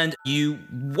 and you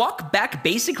walk back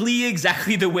basically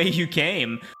exactly the way you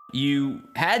came. You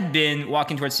had been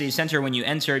walking towards city center when you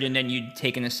entered, and then you'd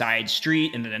taken a side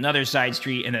street, and then another side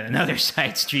street, and then another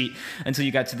side street, until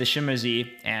you got to the Shimazi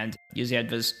and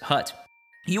Yazadva's hut.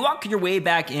 You walk your way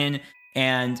back in,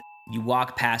 and you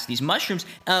walk past these mushrooms.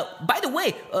 By the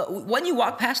way, when you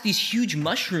walk past these huge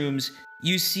mushrooms,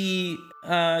 you see...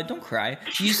 don't cry.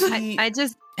 You see... I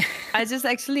just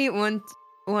actually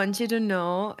want you to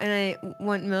know, and I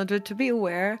want Mildred to be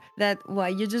aware that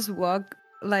while you just walk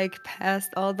like past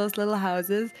all those little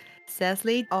houses,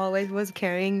 Cecily always was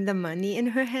carrying the money in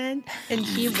her hand, and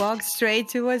she walked straight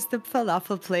towards the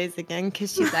falafel place again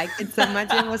because she liked it so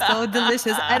much. It was so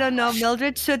delicious. I don't know.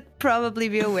 Mildred should probably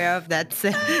be aware of that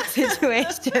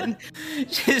situation.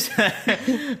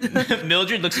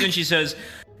 Mildred looks at you and she says,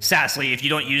 Cecily, if you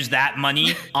don't use that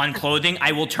money on clothing,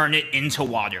 I will turn it into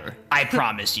water. I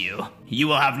promise you. You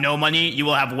will have no money. You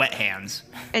will have wet hands.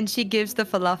 And she gives the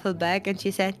falafel back, and she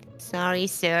said, sorry,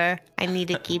 sir. I need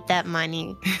to keep that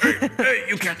money. Hey,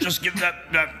 you can't just give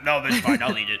that. No, that's fine.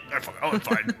 I'll eat it. Oh, it's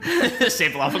fine.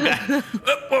 Same falafel guy.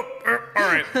 All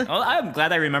right. Well, I'm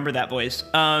glad I remember that voice.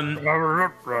 Well,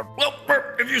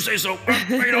 if you say so.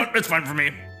 You know what? It's fine for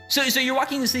me. So you're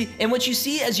walking the city, and what you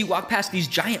see as you walk past these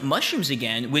giant mushrooms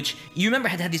again, which you remember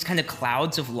had these kind of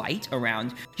clouds of light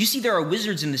around, you see there are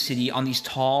wizards in the city on these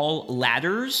tall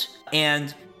ladders,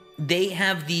 and they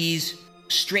have these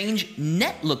strange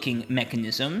net-looking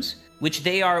mechanisms, which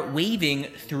they are waving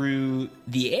through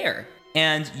the air.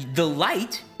 And the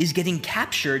light is getting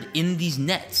captured in these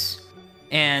nets.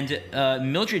 And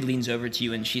Mildred leans over to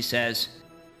you and she says,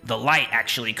 the light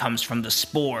actually comes from the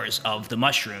spores of the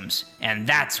mushrooms, and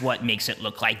that's what makes it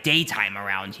look like daytime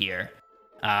around here.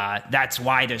 That's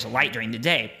why there's a light during the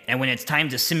day. And when it's time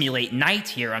to simulate night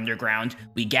here underground,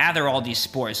 we gather all these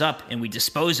spores up and we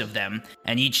dispose of them.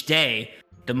 And each day,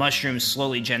 the mushrooms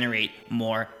slowly generate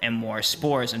more and more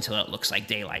spores until it looks like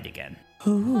daylight again.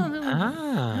 Oh.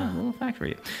 A little fact for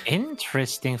you.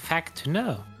 Interesting fact to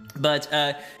know.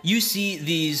 But you see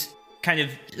these kind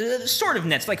of sort of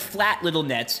nets, like flat little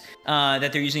nets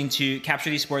that they're using to capture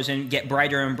these spores and get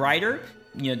brighter and brighter.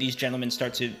 You know, these gentlemen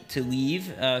start to leave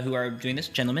who are doing this,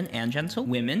 gentlemen and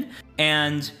gentlewomen.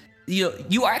 And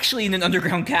you are actually in an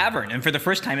underground cavern, and for the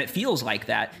first time it feels like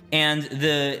that. And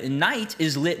the night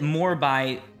is lit more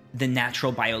by the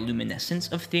natural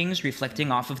bioluminescence of things reflecting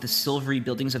off of the silvery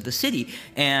buildings of the city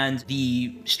and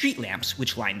the street lamps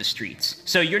which line the streets.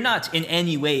 So you're not in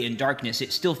any way in darkness.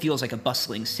 It still feels like a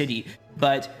bustling city,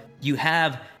 but you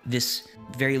have this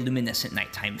very luminescent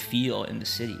nighttime feel in the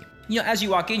city. You know, as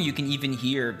you walk in, you can even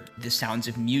hear the sounds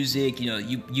of music. You know,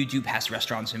 you do pass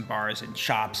restaurants and bars and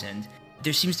shops, and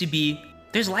there seems to be,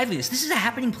 there's liveliness. This is a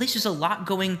happening place. There's a lot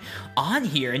going on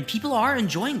here, and people are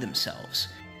enjoying themselves.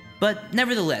 But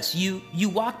nevertheless, you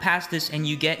walk past this and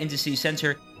you get into city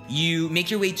center. You make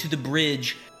your way to the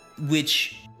bridge,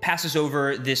 which passes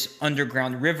over this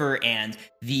underground river, and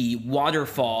the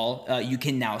waterfall you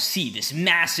can now see. This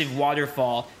massive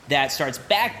waterfall that starts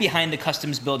back behind the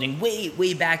customs building,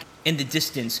 way back in the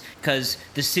distance, because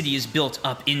the city is built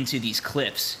up into these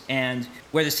cliffs. And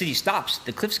where the city stops,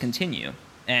 the cliffs continue.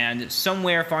 And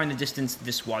somewhere far in the distance,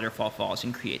 this waterfall falls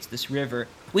and creates this river,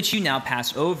 which you now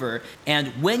pass over. And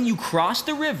when you cross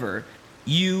the river,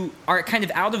 you are kind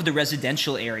of out of the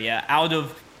residential area, out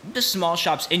of the small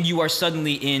shops, and you are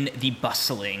suddenly in the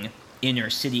bustling inner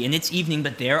city. And it's evening,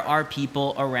 but there are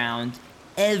people around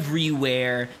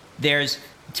everywhere. There's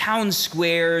town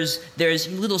squares, there's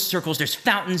little circles, there's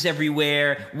fountains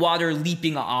everywhere, water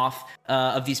leaping off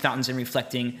of these fountains and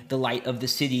reflecting the light of the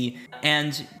city.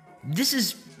 And this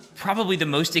is probably the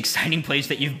most exciting place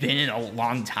that you've been in a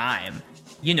long time.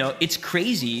 You know, it's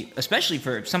crazy, especially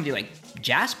for somebody like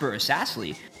Jasper or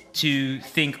Sassly, to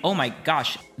think, oh my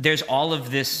gosh, there's all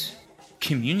of this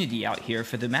community out here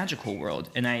for the magical world,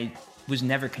 and I was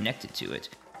never connected to it.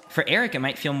 For Eric, it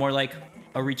might feel more like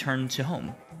a return to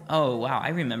home. Oh wow, I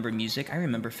remember music, I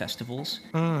remember festivals.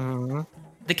 Mm-hmm.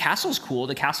 The castle's cool,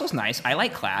 the castle's nice, I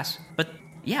like class, but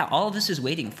yeah, all of this is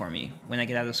waiting for me when I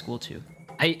get out of school too.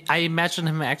 I imagine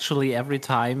him actually every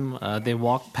time they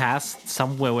walk past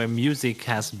somewhere where music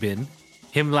has been,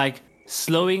 him like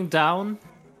slowing down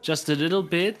just a little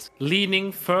bit,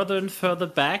 leaning further and further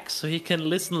back so he can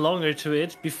listen longer to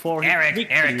it before Eric,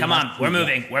 come on, we're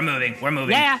moving.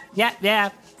 Yeah,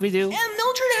 we do. And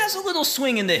Mildred has a little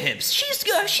swing in the hips.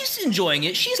 She's enjoying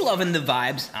it. She's loving the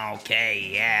vibes.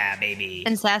 Okay, yeah, baby.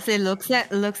 And Sassy looks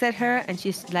at her, and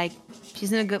she's like,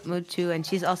 she's in a good mood too, and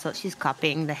she's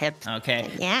copying the hips. Okay.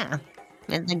 Yeah,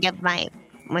 it's a good vibe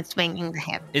with swinging the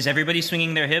hip. Is everybody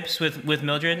swinging their hips with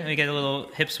Mildred? We get a little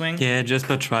hip swing? Yeah,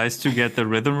 Jasper tries to get the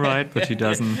rhythm right, but he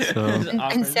doesn't. So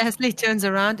And Sassy turns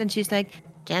around and she's like,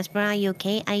 Jasper, are you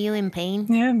okay? Are you in pain?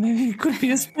 Yeah, maybe it could be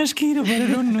a smash keto, but I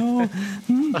don't know.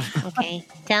 Okay,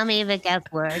 tell me if it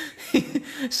gets worse.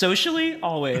 Socially,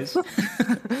 always.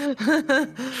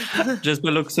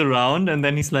 Jasper looks around and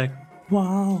then he's like,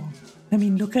 Wow. I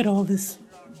mean, look at all this.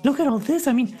 Look at all this.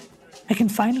 I mean, I can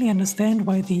finally understand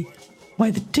why the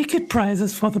ticket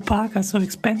prices for the park are so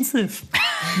expensive.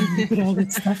 Look at all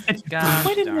that stuff.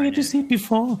 Why didn't I get to see it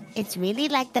before? It's really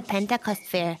like the Pentecost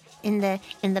Fair in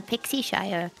the Pixie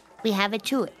Shire. We have it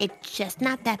too. It's just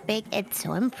not that big. It's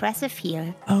so impressive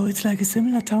here. Oh, it's like a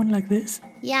similar town like this?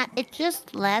 Yeah, it's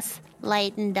just less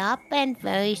lightened up and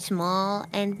very small.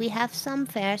 And we have some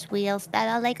Ferris wheels that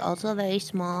are like also very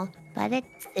small, but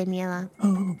it's similar.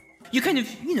 Oh. You kind of,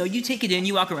 you take it in,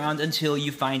 you walk around until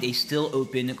you find a still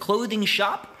open clothing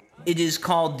shop. It is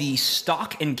called the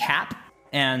Stock and Cap,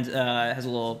 and has a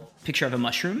little picture of a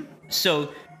mushroom. So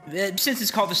since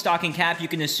it's called the Stock and Cap, you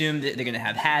can assume that they're going to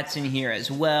have hats in here as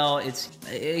well. It's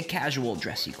casual,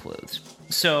 dressy clothes.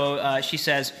 So she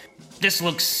says, this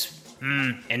looks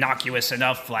innocuous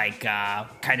enough, like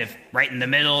kind of right in the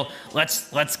middle.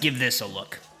 Let's give this a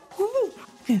look. Ooh.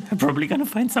 Yeah, I'm probably going to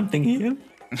find something here.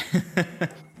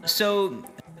 So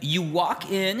you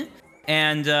walk in,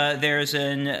 and there's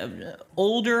an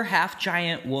older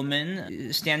half-giant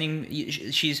woman standing.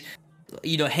 She's,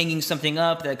 hanging something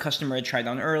up that a customer had tried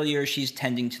on earlier. She's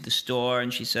tending to the store,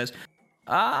 and she says,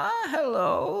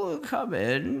 hello, come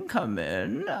in.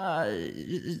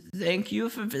 Thank you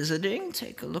for visiting.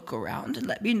 Take a look around and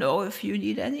let me know if you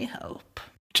need any help.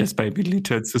 Jasper immediately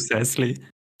turns to Sassly.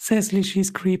 Sassly,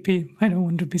 she's creepy. I don't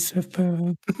want to be served by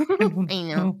her. I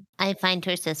know. I find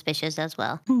her suspicious as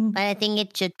well. But I think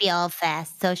it should be all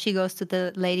fast. So she goes to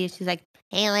the lady and she's like,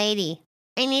 hey, lady,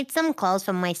 I need some clothes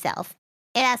for myself.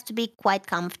 It has to be quite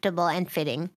comfortable and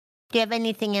fitting. Do you have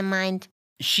anything in mind?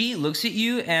 She looks at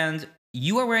you, and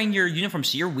you are wearing your uniform,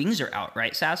 so your wings are out,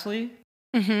 right, Sassly?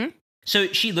 Mm-hmm. So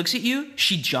she looks at you,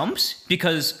 she jumps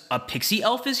because a pixie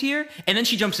elf is here, and then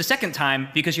she jumps a second time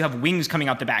because you have wings coming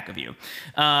out the back of you.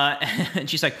 And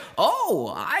she's like,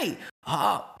 well,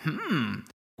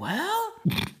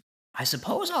 I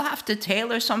suppose I'll have to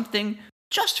tailor something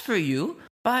just for you,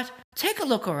 but take a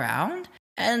look around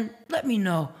and let me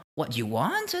know what you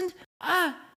want and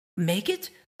make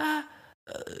it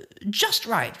just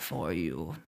right for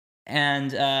you.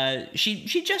 And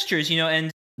she gestures,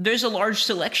 and there's a large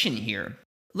selection here.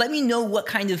 Let me know what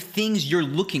kind of things you're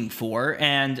looking for,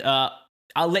 and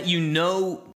I'll let you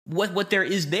know what there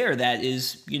is there that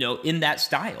is, in that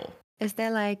style. Is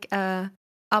there like a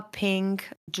pink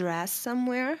dress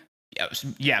somewhere?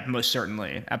 Yeah, most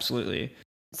certainly. Absolutely.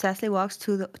 Cecily walks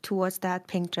towards that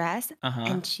pink dress, Uh-huh.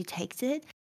 and she takes it,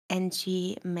 and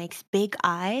she makes big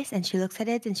eyes, and she looks at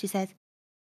it, and she says,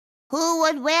 "Who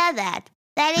would wear that?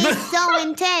 That is so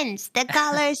intense. The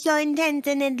color is so intense,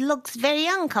 and it looks very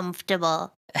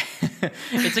uncomfortable."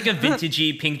 It's like a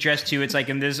vintagey pink dress too. It's like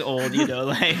in this old,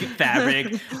 like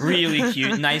fabric, really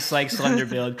cute, nice, like slender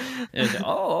build.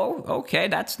 Okay,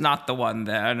 that's not the one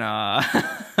then.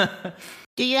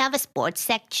 Do you have a sports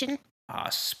section? A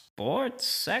sports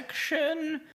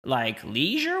section, like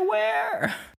leisure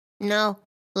wear? No,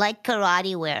 like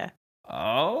karate wear.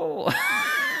 Oh,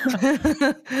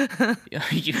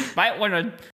 you might want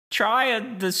to try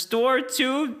the store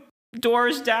 2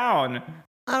 doors down.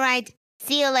 All right.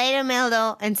 See you later,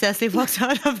 Meldo. And Cecily walks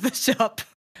out of the shop.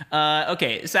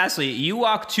 Okay, Cecily, you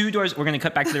walk 2 doors. We're going to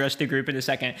cut back to the rest of the group in a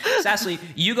second. Cecily,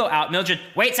 you go out. Mildred,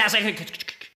 wait, Cecily.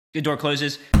 The door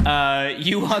closes.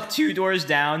 You walk 2 doors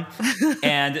down,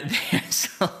 and there's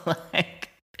like...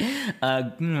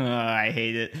 I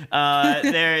hate it.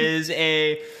 There is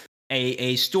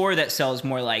a store that sells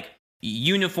more like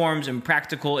uniforms and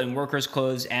practical and workers'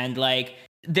 clothes, and like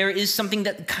there is something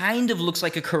that kind of looks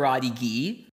like a karate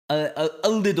gi. A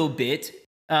little bit.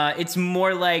 It's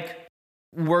more like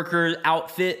worker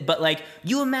outfit, but like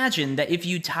you imagine that if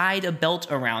you tied a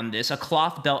belt around this, a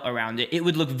cloth belt around it, it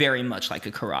would look very much like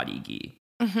a karate gi.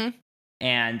 Mm-hmm.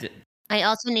 And I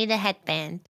also need a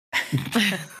headband.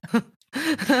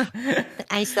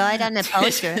 I saw it on a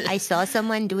poster. I saw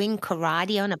someone doing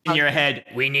karate on a poster. in your head,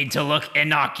 we need to look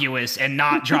innocuous and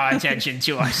not draw attention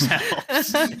to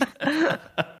ourselves.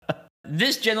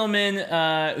 This gentleman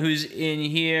who's in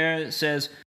here says,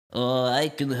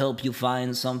 I can help you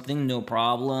find something, no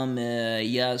problem.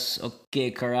 Yes,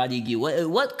 okay, karate gi.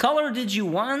 What color did you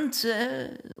want,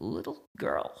 little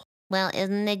girl? Well,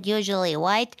 isn't it usually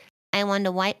white? I want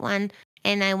a white one,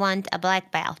 and I want a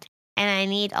black belt. And I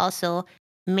need also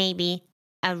maybe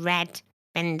a red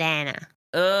bandana.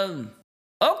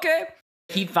 Okay.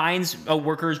 He finds a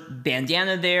worker's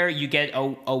bandana there. You get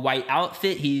a white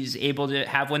outfit. He's able to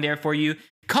have one there for you.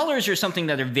 Colors are something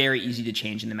that are very easy to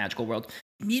change in the magical world.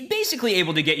 He's basically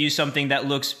able to get you something that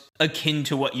looks akin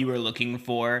to what you were looking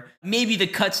for. Maybe the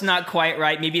cut's not quite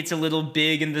right. Maybe it's a little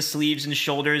big in the sleeves and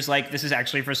shoulders. Like this is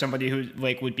actually for somebody who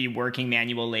like would be working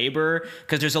manual labor,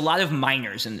 because there's a lot of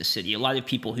miners in the city. A lot of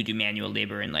people who do manual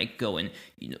labor and like go and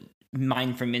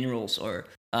mine for minerals or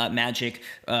magic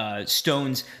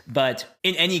stones. But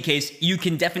in any case, you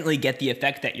can definitely get the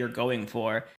effect that you're going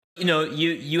for.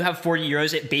 You have 40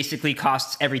 euros. It basically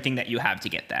costs everything that you have to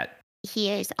get that.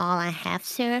 Here's all I have,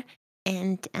 sir.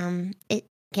 And can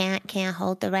I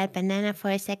hold the red banana for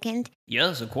a second?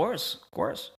 Yes, of course.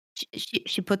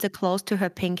 She puts it close to her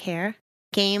pink hair.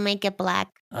 Can you make it black?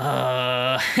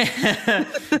 And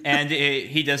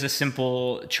he does a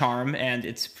simple charm, and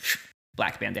it's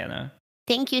black bandana.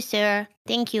 Thank you, sir.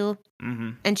 Thank you.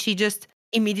 Mm-hmm. And she just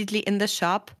immediately in the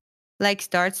shop, like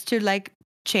starts to like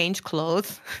change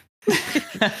clothes.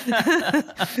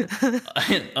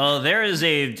 There is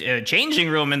a changing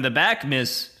room in the back,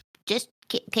 miss. Just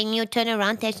can you turn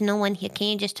around? There's no one here. Can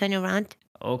you just turn around?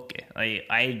 Okay,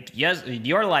 I yes,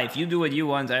 your life. You do what you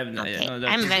want. Okay,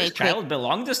 I'm very Does this child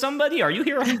belong to somebody? Are you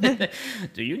here?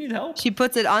 Do you need help? She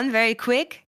puts it on very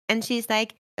quick, and she's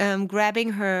like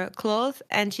grabbing her clothes,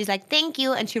 and she's like, "Thank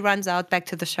you," and she runs out back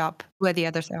to the shop where the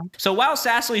others are. So while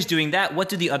Cecily's doing that, what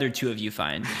do the other 2 of you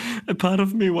find? A part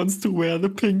of me wants to wear the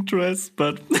pink dress,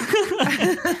 but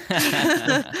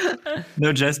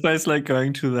no, Jasper is like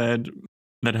going to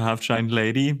that half-giant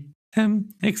lady.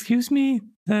 Excuse me,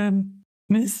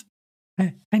 miss,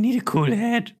 I need a cool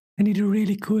hat. I need a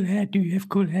really cool hat. Do you have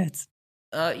cool hats?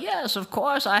 Yes, of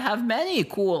course. I have many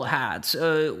cool hats.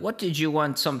 What did you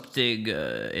want? Something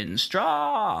in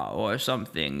straw, or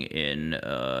something in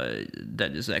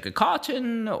that is like a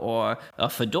cotton, or a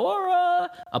fedora?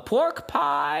 a pork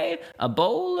pie, a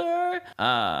bowler.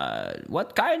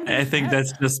 What kind? I think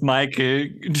that's just Michael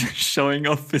showing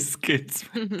off his skills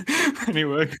when he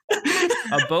works.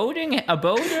 a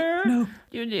boater. No.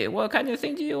 What kind of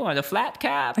thing do you want? A flat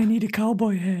cap? I need a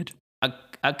cowboy hat.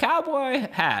 A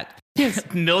cowboy hat. Yes.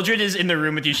 Mildred is in the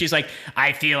room with you. She's like,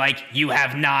 I feel like you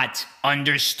have not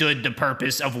understood the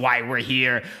purpose of why we're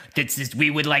here. We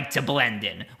would like to blend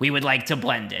in. We would like to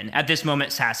blend in. At this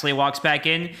moment, Cecily walks back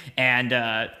in, and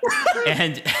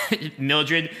and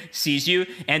Mildred sees you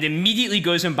and immediately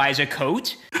goes and buys a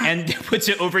coat and puts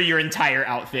it over your entire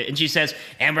outfit. And she says,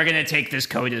 and we're going to take this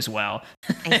coat as well.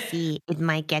 I see. It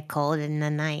might get cold in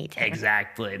the night.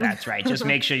 Exactly. That's right. Just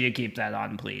make sure you keep that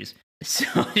on, please. So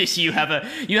you have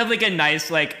like a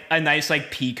nice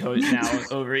pea coat now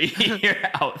over your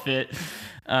outfit,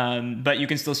 but you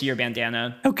can still see your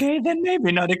bandana. Okay, then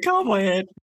maybe not a cowboy hat.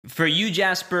 For you,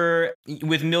 Jasper,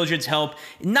 with Mildred's help,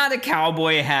 not a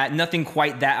cowboy hat, nothing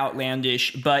quite that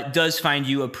outlandish, but does find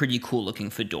you a pretty cool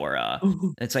looking fedora.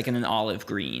 Ooh, It's like in an olive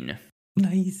green.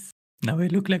 nice. Now I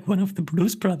look like one of the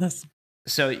Blues Brothers.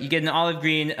 So you get an olive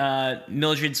green.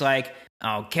 Mildred's like,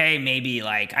 okay, maybe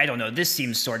like, I don't know, this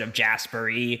seems sort of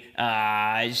Jasper-y.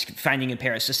 Just finding a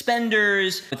pair of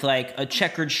suspenders with like a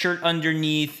checkered shirt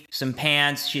underneath, some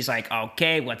pants. She's like,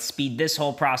 okay, let's speed this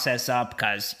whole process up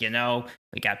because,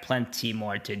 we got plenty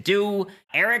more to do.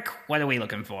 Eric, what are we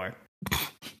looking for?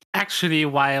 Actually,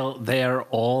 while they're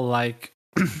all like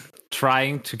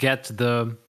trying to get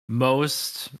the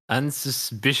most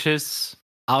unsuspicious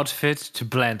outfit to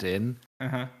blend in,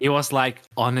 he was like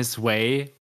on his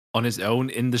way on his own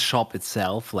in the shop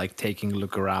itself, like taking a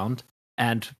look around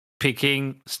and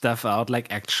picking stuff out,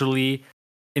 like actually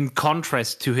in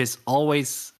contrast to his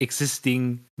always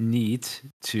existing need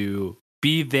to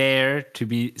be there, to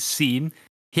be seen.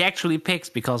 He actually picks,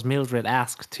 because Mildred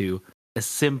asked to, a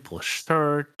simple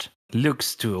shirt,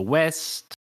 looks to a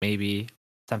vest, maybe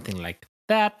something like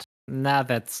that. Now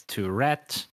that's too red.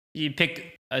 You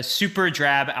pick a super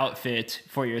drab outfit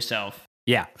for yourself.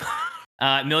 Yeah.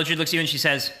 Mildred looks at you and she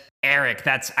says, Eric,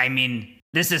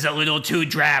 this is a little too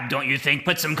drab, don't you think?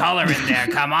 Put some color in there.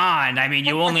 Come on.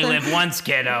 You only live once,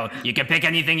 kiddo. You can pick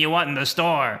anything you want in the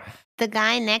store. The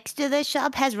guy next to the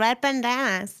shop has red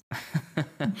bandanas.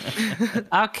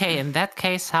 Okay, in that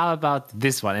case, how about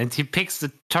this one? And he picks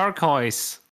the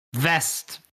turquoise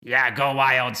vest. Yeah, go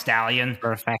wild, stallion.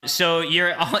 Perfect. So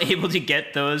you're all able to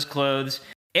get those clothes.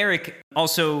 Eric,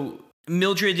 also,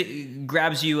 Mildred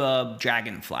grabs you a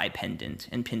dragonfly pendant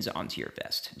and pins it onto your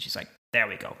vest. And she's like, there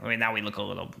we go. Now we look a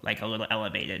little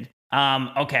elevated.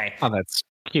 Okay. Oh, that's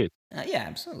cute. Yeah,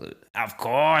 absolutely. Of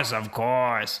course.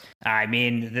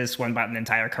 This one bought an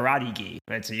entire karate gi,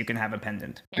 but so you can have a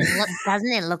pendant.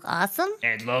 Doesn't it look awesome?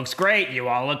 It looks great. You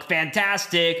all look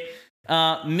fantastic.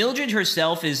 Mildred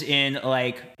herself is in,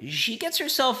 she gets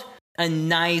herself a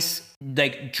nice,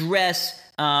 dress.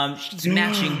 She's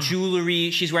matching jewelry.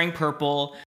 She's wearing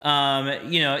purple.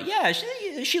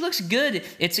 She looks good.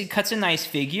 It cuts a nice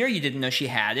figure. You didn't know she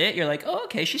had it. You're like, oh,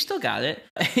 okay, she still got it.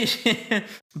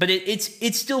 But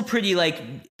it's still pretty,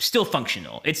 still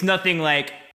functional. It's nothing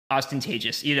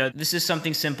ostentatious. This is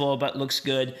something simple but looks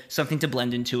good. Something to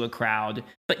blend into a crowd.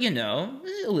 But a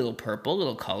little purple, a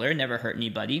little color, never hurt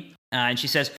anybody. And she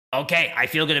says, okay, I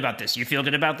feel good about this. You feel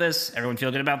good about this? Everyone feel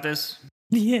good about this?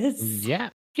 Yes.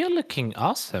 Yeah, you're looking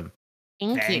awesome.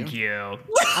 Thank you. Oh,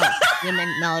 you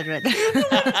meant Mildred.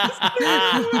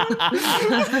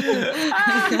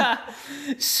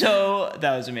 So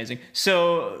that was amazing.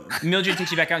 So Mildred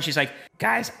takes you back out and she's like,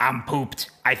 guys, I'm pooped.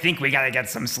 I think we gotta get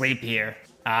some sleep here.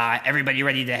 Everybody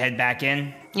ready to head back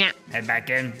in? Yeah. Head back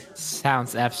in.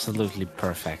 Sounds absolutely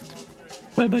perfect.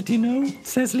 Well, but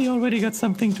Cecily already got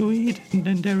something to eat, and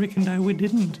then Derek and we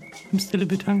didn't. I'm still a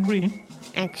bit hungry.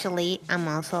 Actually, I'm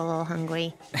also a little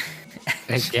hungry.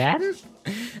 Again?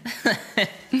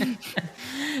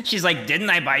 She's like, didn't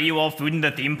I buy you all food in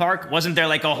the theme park? Wasn't there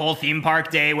a whole theme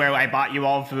park day where I bought you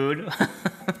all food?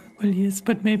 Well, yes,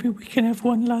 but maybe we can have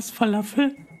one last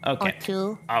falafel. Okay. Or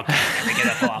two. Okay, we get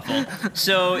a falafel.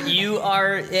 So you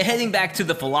are heading back to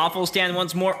the falafel stand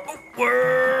once more.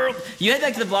 You head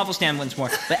back to the falafel stand once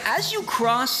more. But as you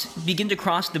begin to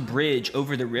cross the bridge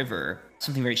over the river,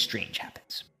 something very strange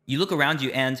happens. You look around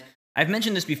you, and I've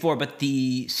mentioned this before, but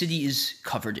the city is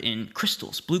covered in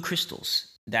crystals, blue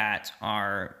crystals that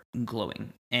are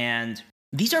glowing. And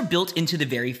these are built into the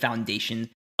very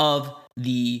foundation of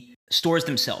the stores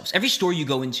themselves. Every store you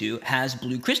go into has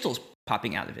blue crystals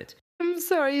popping out of it. I'm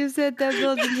sorry you said that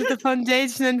built into the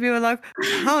foundation, and we were like,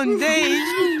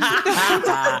 foundation.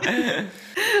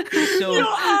 So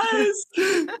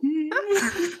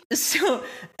So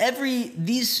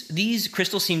these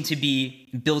crystals seem to be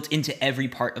built into every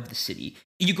part of the city.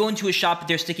 You go into a shop,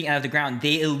 they're sticking out of the ground.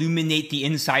 They illuminate the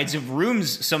insides of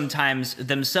rooms sometimes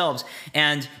themselves.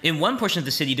 And in one portion of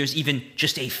the city, there's even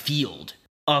just a field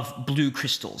of blue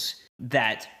crystals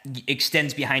that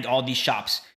extends behind all these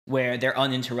shops where they're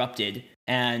uninterrupted.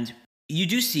 And you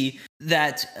do see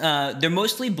that they're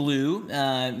mostly blue,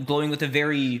 glowing with a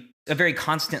very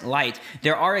constant light.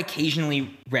 There are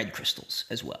occasionally red crystals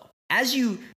as well. As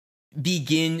you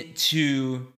begin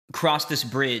to cross this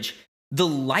bridge, the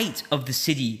light of the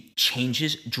city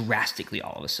changes drastically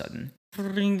all of a sudden.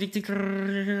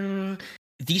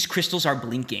 These crystals are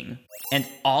blinking, and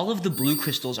all of the blue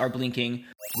crystals are blinking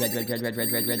red,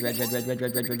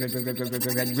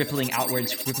 rippling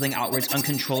outwards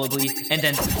uncontrollably, and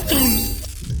then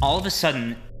all of a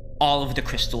sudden, all of the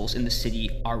crystals in the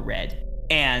city are red.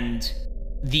 And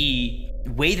the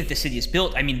way that the city is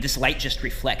built, I mean, this light just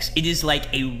reflects. It is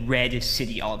like a red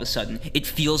city all of a sudden. It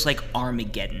feels like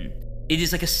Armageddon. It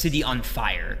is like a city on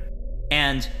fire.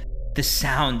 And the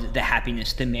sound, the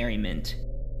happiness, the merriment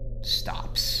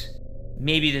stops.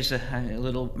 Maybe there's a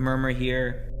little murmur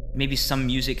here. Maybe some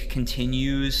music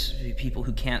continues. People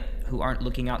who aren't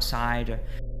looking outside.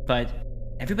 But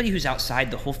everybody who's outside,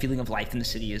 the whole feeling of life in the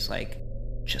city is like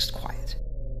just quiet.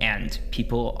 And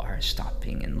people are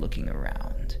stopping and looking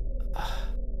around.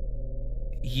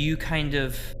 You kind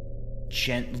of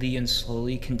gently and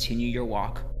slowly continue your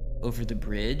walk over the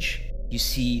bridge. You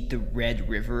see the red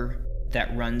river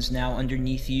that runs now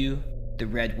underneath you, the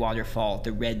red waterfall,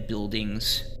 the red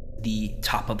buildings, the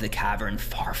top of the cavern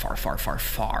far, far, far, far,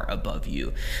 far above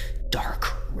you.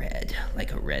 Dark red,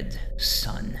 like a red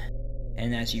sun.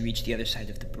 And as you reach the other side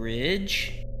of the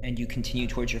bridge, and you continue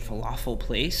towards your falafel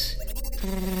place,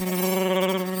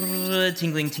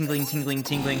 tingling, tingling, tingling,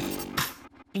 tingling.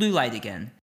 Blue light again.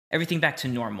 Everything back to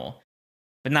normal.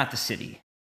 But not the city.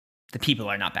 The people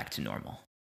are not back to normal.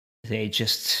 They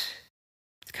just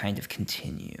kind of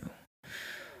continue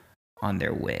on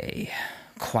their way,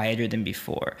 quieter than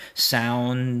before.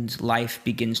 Sound, life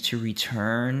begins to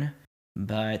return,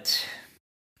 but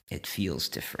it feels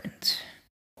different.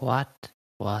 What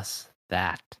was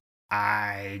that?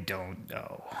 I don't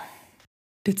know.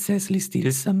 Did Cecily steal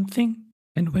something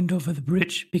and went over the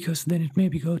bridge? Because then it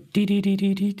maybe go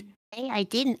dee. Hey, I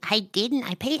didn't. I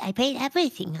paid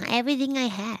everything I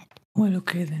had. Well,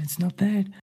 okay, then it's not that.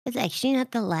 It's actually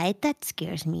not the light that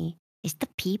scares me. It's the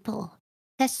people.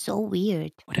 That's so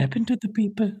weird. What happened to the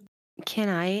people? Can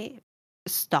I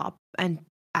stop and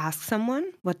ask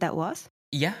someone what that was?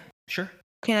 Yeah, sure.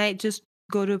 Can I just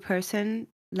go to a person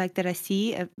like that I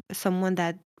see, someone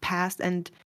that passed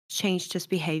and changed his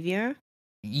behavior?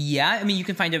 Yeah, I mean, you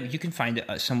can find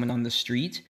someone on the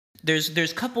street.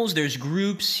 There's couples, there's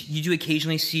groups. You do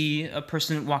occasionally see a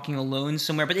person walking alone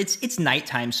somewhere, but it's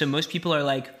nighttime, so most people are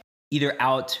like either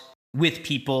out with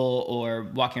people or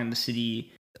walking around the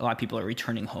city. A lot of people are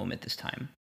returning home at this time.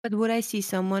 But would I see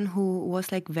someone who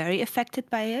was like very affected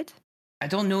by it? I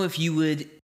don't know if you would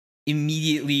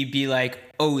immediately be like,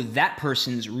 oh, that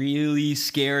person's really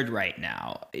scared right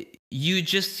now. You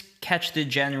just catch the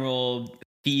general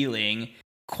feeling.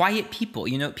 Quiet people,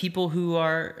 people who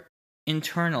are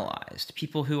internalized,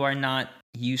 people who are not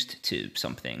used to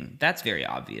something. That's very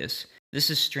obvious. This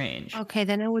is strange. Okay,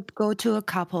 then I would go to a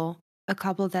couple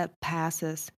that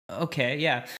passes. Okay,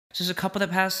 yeah. So there's a couple that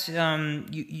pass.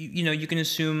 You can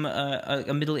assume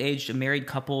a middle-aged, a married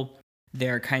couple.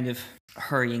 They're kind of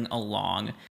hurrying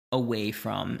along away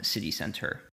from city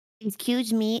center.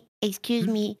 Excuse me,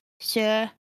 sir,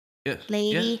 Yes.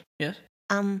 lady. Yes.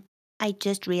 I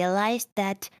just realized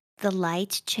that the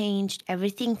light changed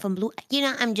everything from blue.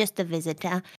 I'm just a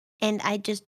visitor, and I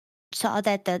just saw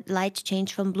that the lights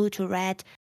changed from blue to red,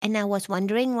 and I was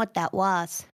wondering what that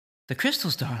was. The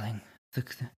crystals, darling.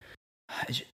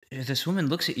 This woman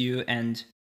looks at you and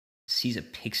sees a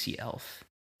pixie elf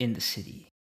in the city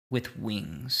with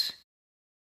wings.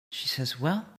 She says,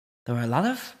 well, there are a lot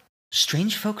of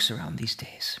strange folks around these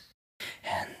days.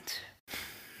 And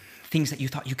things that you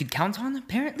thought you could count on,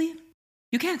 apparently,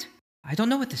 you can't. I don't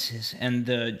know what this is. And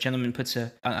the gentleman puts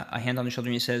a hand on his shoulder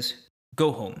and he says,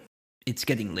 go home. It's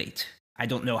getting late. I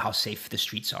don't know how safe the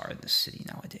streets are in this city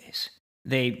nowadays.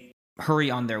 They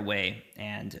hurry on their way,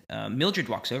 and Mildred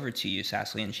walks over to you,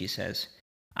 Cecily, and she says,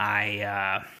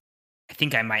 I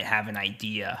think I might have an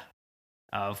idea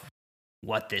of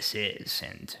what this is,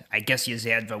 and I guess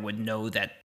Yazerva would know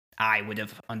that I would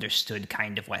have understood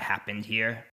kind of what happened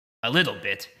here. A little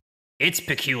bit. It's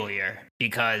peculiar,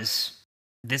 because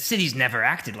the city's never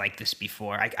acted like this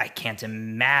before. I can't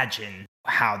imagine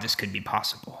how this could be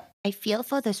possible. I feel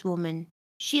for this woman.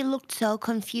 She looked so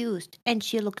confused and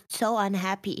she looked so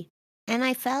unhappy. And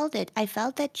I felt it. I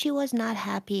felt that she was not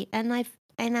happy and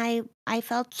I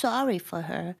felt sorry for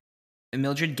her.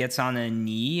 Mildred gets on a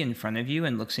knee in front of you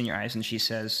and looks in your eyes and she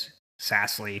says,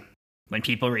 Sassly, when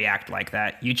people react like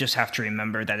that, you just have to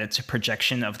remember that it's a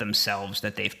projection of themselves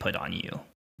that they've put on you.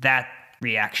 That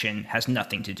reaction has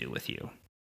nothing to do with you.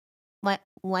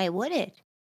 Why would it?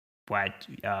 What?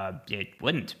 It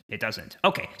wouldn't. It doesn't.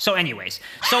 Okay. So, anyways,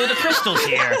 so the crystals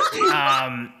here.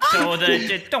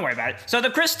 Don't worry about it. So the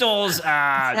crystals.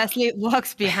 Leslie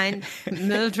walks behind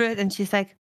Mildred and she's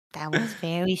like, that was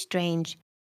very strange.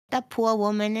 That poor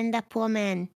woman and that poor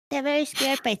man. They're very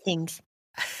scared by things.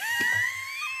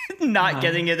 Not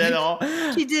getting it at all.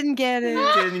 She didn't get it.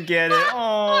 Didn't get it.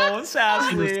 Oh,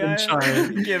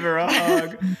 Sassly. Give her a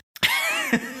hug.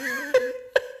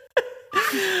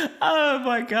 Oh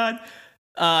my God.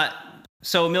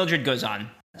 So Mildred goes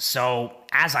on. So,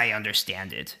 as I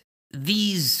understand it,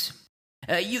 these,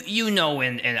 you know,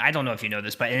 and I don't know if you know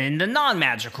this, but in the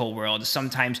non-magical world,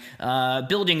 sometimes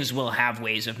buildings will have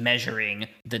ways of measuring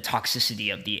the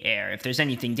toxicity of the air. If there's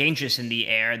anything dangerous in the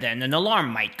air, then an alarm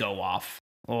might go off.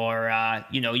 Or,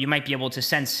 you might be able to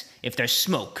sense if there's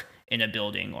smoke in a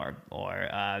building or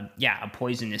a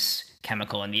poisonous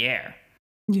chemical in the air.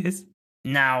 Yes.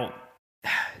 Now,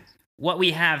 what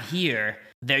we have here,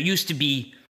 there used to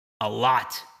be a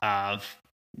lot of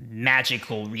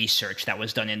magical research that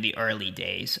was done in the early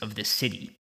days of the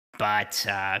city. But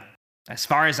as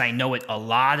far as I know it, a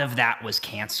lot of that was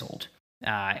canceled.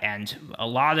 And a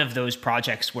lot of those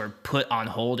projects were put on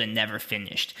hold and never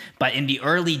finished. But in the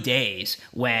early days,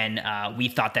 when we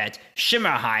thought that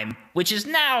Shimmerheim, which is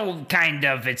now kind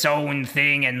of its own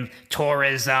thing, and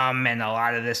tourism and a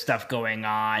lot of this stuff going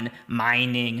on,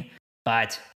 mining,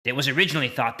 but it was originally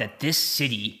thought that this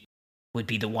city would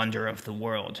be the wonder of the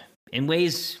world. In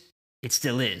ways, it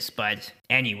still is, but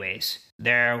anyways,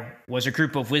 there was a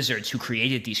group of wizards who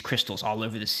created these crystals all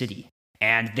over the city,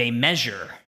 and they measure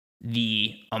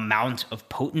the amount of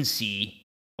potency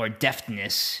or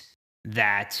deftness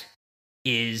that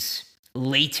is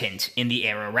latent in the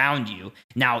air around you.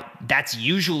 Now, that's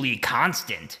usually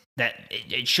constant, that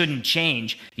it shouldn't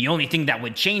change. The only thing that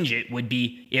would change it would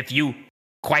be if you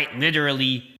quite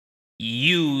literally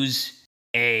use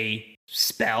a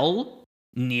spell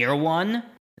near one,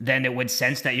 then it would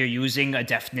sense that you're using a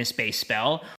deftness-based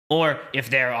spell. Or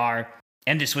if there are,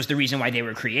 and this was the reason why they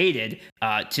were created,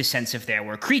 to sense if there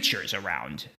were creatures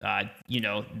around,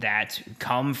 that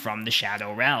come from the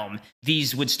Shadow Realm.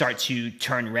 These would start to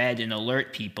turn red and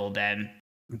alert people then.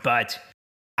 But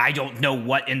I don't know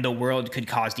what in the world could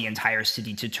cause the entire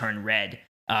city to turn red.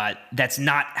 That's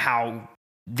not how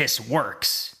this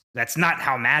works. That's not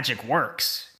how magic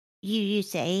works. You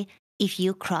say if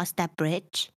you cross that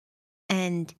bridge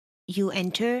and you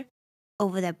enter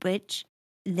over that bridge,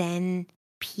 then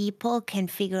people can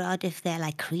figure out if they're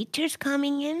like creatures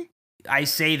coming in? I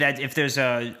say that if there's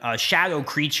a shadow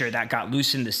creature that got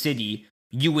loose in the city,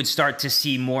 you would start to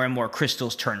see more and more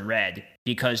crystals turn red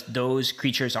because those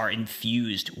creatures are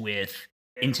infused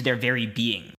into their very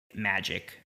being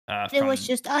magic. It was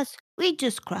just us. We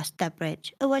just crossed that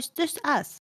bridge. It was just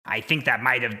us. I think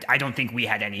I don't think we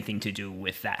had anything to do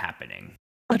with that happening.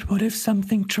 But what if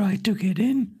something tried to get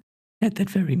in at that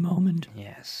very moment?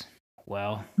 Yes.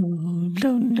 Well. Oh,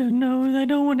 no, I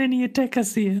don't want any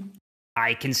attackers here.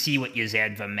 I can see what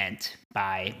Yazadva meant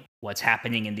by what's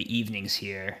happening in the evenings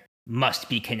here must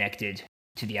be connected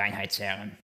to the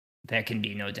Einheitsherren. There can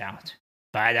be no doubt.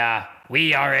 But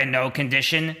we are in no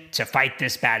condition to fight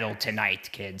this battle tonight,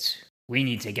 kids. We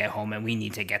need to get home and we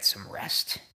need to get some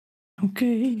rest.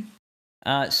 Okay.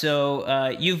 So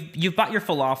you've bought your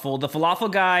falafel. The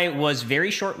falafel guy was very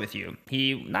short with you.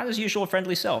 He not his usual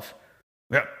friendly self.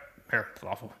 Yep, here,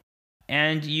 falafel.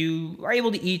 And you are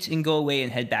able to eat and go away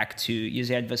and head back to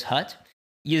Yazadva's hut.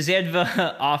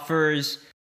 Yazadva offers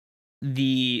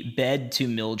the bed to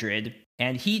Mildred,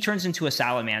 and he turns into a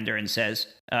salamander and says,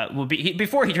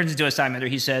 before he turns into a salamander,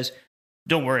 he says,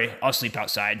 "Don't worry, I'll sleep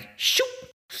outside." Shoop!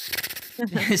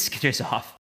 Skitters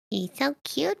off. He's so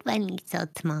cute when he's so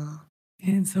small.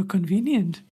 And so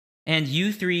convenient. And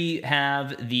you three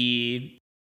have the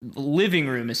living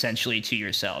room essentially to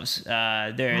yourselves.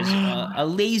 There's a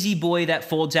lazy boy that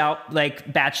folds out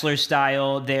like bachelor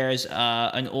style. There's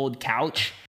an old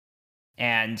couch.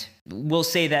 And we'll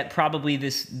say that probably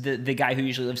the guy who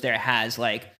usually lives there has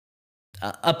like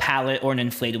a pallet or an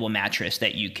inflatable mattress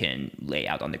that you can lay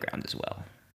out on the ground as well.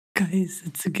 Guys,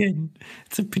 it's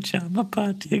a pajama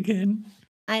party again.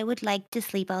 I would like to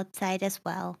sleep outside as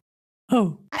well.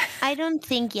 Oh. I don't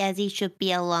think Yazzie should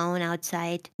be alone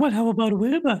outside. Well, how about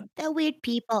Wilbur? There are weird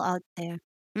people out there.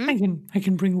 I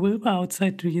can bring Wilbur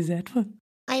outside to Yzadva.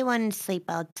 I want to sleep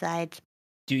outside.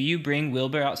 Do you bring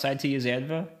Wilbur outside to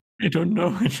Yzadva? I don't know.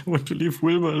 I don't want to leave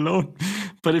Wilbur alone.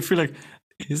 But I feel like,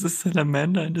 is a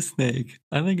salamander and a snake?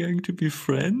 Are they going to be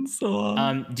friends or?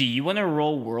 Do you want to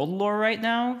roll world lore right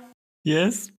now?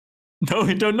 Yes. No,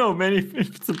 I don't know. Maybe if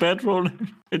it's a bad roll,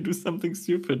 I do something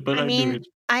stupid, but I do it.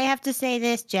 I have to say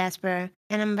this, Jasper,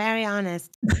 and I'm very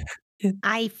honest. Yeah.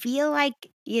 I feel like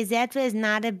Yzadva is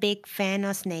not a big fan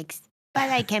of snakes,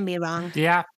 but I can be wrong.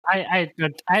 Yeah, I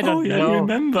don't Oh, yeah, I know.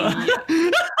 remember.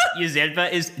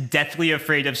 Yzadva is deathly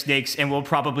afraid of snakes and will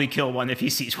probably kill one if he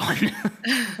sees one.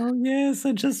 Oh yes,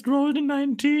 I just rolled a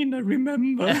 19. I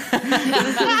remember.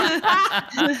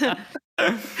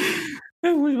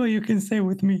 Wilbur, you can stay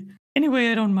with me.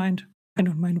 Anyway, I don't mind. I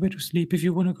don't mind where to sleep if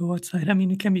you want to go outside. I mean,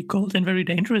 it can be cold and very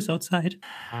dangerous outside.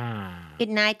 Good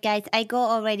night, guys. I go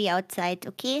already outside,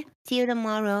 okay? See you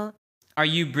tomorrow. Are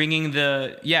you bringing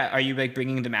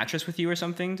bringing the mattress with you or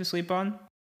something to sleep on?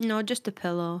 No, just a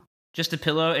pillow. Just a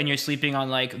pillow, and you're sleeping on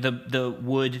like the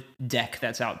wood deck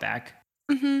that's out back.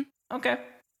 Mm-hmm. Okay.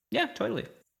 Yeah, totally.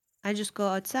 I just go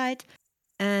outside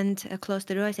and close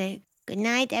the door and say, good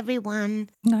night, everyone.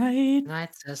 Night. Night,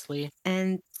 Cecily.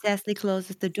 And Cecily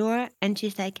closes the door and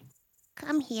she's like,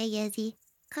 come here, Yezi.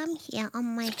 Come here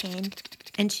on my hand.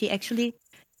 And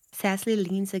Cecily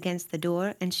leans against the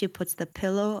door and she puts the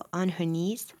pillow on her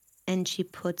knees and she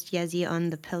puts Yezi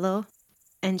on the pillow.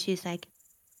 And she's like,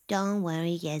 don't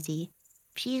worry, Yezi.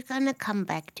 She's gonna come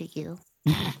back to you.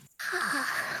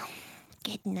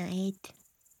 Good night.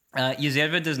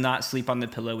 Yzadva does not sleep on the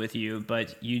pillow with you,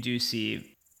 but you do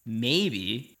see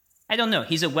maybe, I don't know,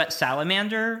 he's a wet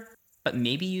salamander, but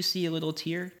maybe you see a little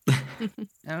tear. I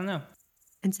don't know.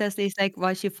 And Cecily's like,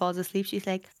 while she falls asleep, she's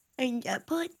like, and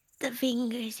put the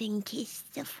fingers and kiss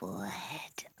the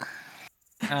forehead.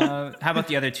 How about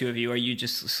the other two of you? Are you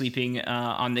just sleeping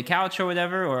on the couch or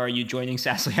whatever, or are you joining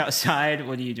Cecily outside?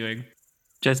 What are you doing?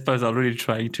 Jasper's already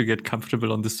trying to get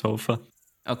comfortable on the sofa.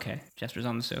 Okay, Jasper's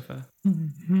on the sofa.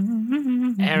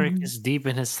 Eric is deep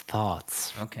in his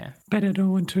thoughts. Okay. But I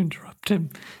don't want to interrupt him.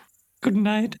 Good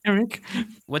night, Eric.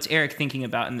 What's Eric thinking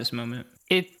about in this moment?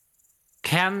 It's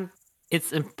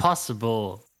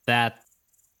impossible that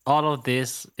all of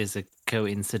this is a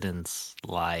coincidence.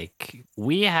 Like,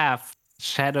 we have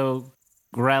Shadow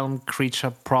Realm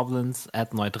creature problems at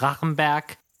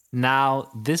Neudrachenberg. Now,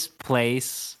 this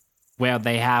place where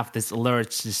they have this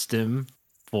alert system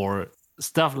for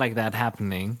stuff like that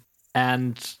happening.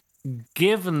 And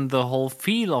given the whole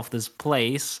feel of this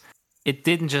place, it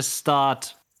didn't just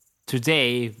start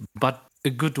today, but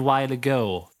a good while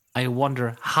ago. I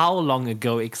wonder how long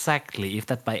ago exactly, if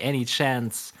that by any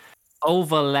chance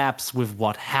overlaps with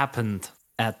what happened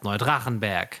at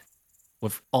Neudrachenberg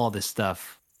with all this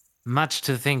stuff. Much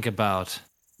to think about.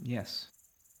 Yes.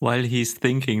 While he's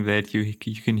thinking that, you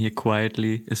can hear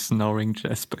quietly a snoring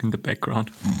Jasper in the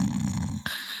background.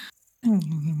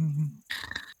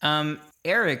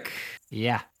 Eric.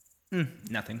 Yeah.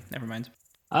 Nothing. Never mind.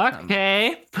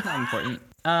 Okay. Not important.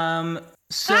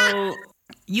 So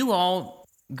you all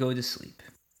go to sleep,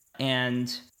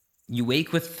 and you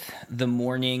wake with the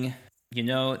morning. You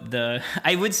know,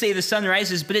 I would say the sun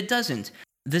rises, but it doesn't.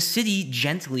 The city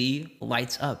gently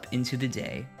lights up into the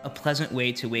day, a pleasant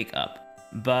way to wake up.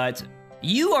 But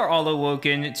you are all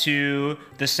awoken to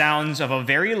the sounds of a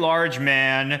very large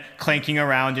man clanking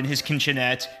around in his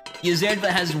kitchenette. Yzadva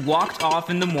has walked off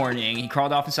in the morning. He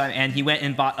crawled off inside and he went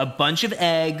and bought a bunch of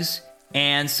eggs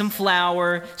and some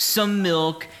flour, some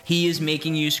milk. He is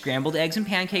making you scrambled eggs and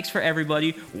pancakes for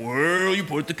everybody. Well, you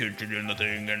put the kitchen in the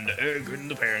thing and the egg in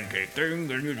the pancake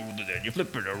thing, and then you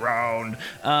flip it around.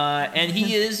 And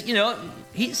he is,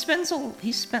 he spent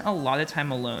a lot of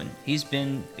time alone. He's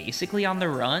been basically on the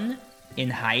run, in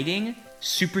hiding,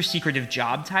 super secretive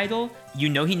job title. He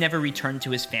never returned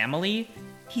to his family.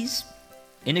 He's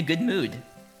in a good mood.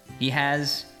 He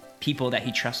has people that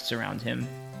he trusts around him.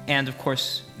 And, of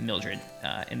course, Mildred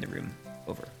in the room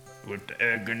over. Put the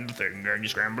egg in the thing and you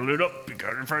scramble it up. You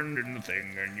got a friend in the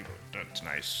thing and that's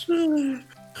nice.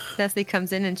 Cecily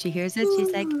comes in and she hears it.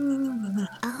 She's like,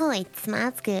 oh, it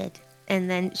smells good. And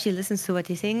then she listens to what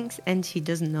he sings and she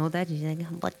doesn't know that. She's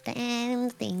like, put the egg in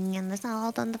the thing and the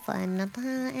salt on the fun.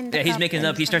 And Yeah, he's making it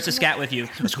up. He starts to scat with you.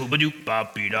 Do you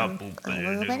have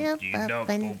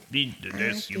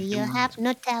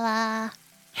Nutella?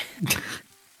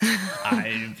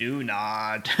 I do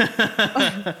not.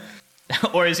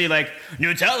 Or is he like,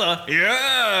 Nutella?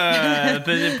 Yeah!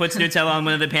 But it puts Nutella on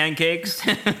one of the pancakes.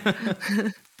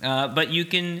 But you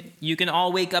can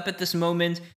all wake up at this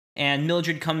moment. and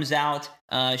Mildred comes out.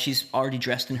 She's already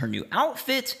dressed in her new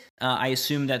outfit. I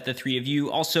assume that the three of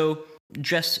you also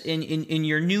dress in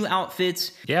your new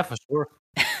outfits. Yeah, for sure.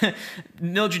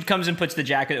 Mildred comes and puts the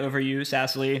jacket over you,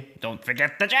 Cecily. Don't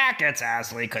forget the jacket,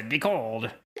 Cecily. Could be cold.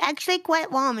 Actually,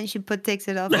 quite warm, and she takes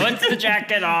it off. Puts the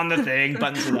jacket on the thing,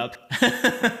 buttons it up.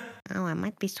 Oh, I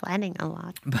might be sweating a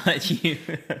lot. But you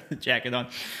have the jacket on.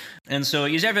 And so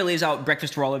Yuzerva lays out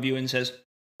breakfast for all of you and says,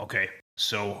 okay,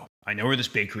 so I know where this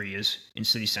bakery is in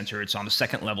city center. It's on the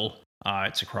second level.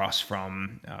 It's across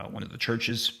from one of the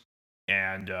churches.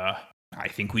 And I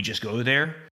think we just go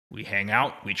there. We hang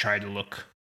out. We try to look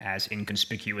as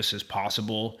inconspicuous as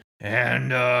possible.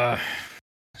 And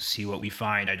see what we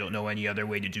find. I don't know any other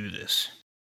way to do this.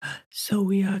 So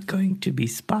we are going to be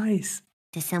spies.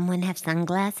 Does someone have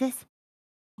sunglasses?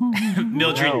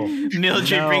 Mildred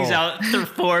No. brings out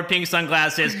 4 pink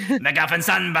sunglasses. MacGuffin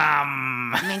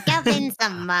Sunbum! McGuffin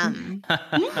some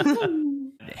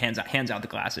Hands out the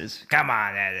glasses. Come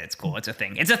on, it's cool. It's a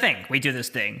thing. It's a thing. We do this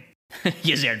thing.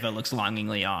 Yuzerva looks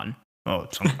longingly on. Oh,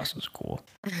 sunglasses are cool.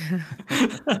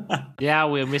 Yeah,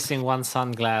 we're missing one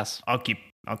sunglass.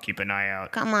 I'll keep an eye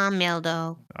out. Come on,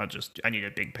 Mildo. I need a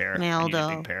big pair. I need a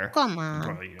big pair. Mildo. Come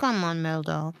Probably, on. yeah. Come on,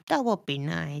 Mildo. That would be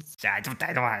nice.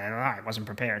 I wasn't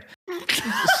prepared.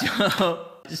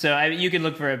 So you can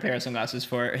look for a pair of sunglasses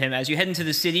for him as you head into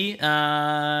the city,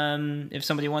 if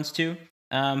somebody wants to.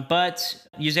 But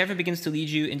Yuzerva begins to lead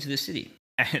you into the city.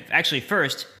 Actually,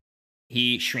 first,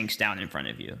 he shrinks down in front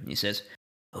of you. And he says,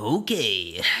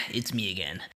 okay, it's me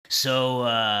again. So,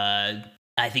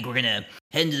 I think we're gonna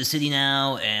head into the city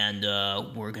now, and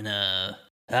we're gonna...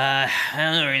 I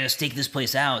don't know, we're gonna stake this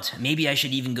place out. Maybe I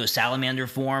should even go salamander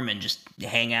form and just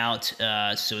hang out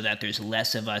so that there's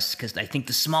less of us, because I think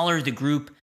the smaller the group,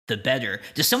 the better.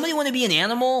 Does somebody want to be an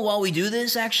animal while we do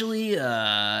this, actually?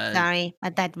 Sorry,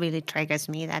 but that really triggers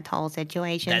me, that whole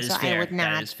situation, That is so fair. I would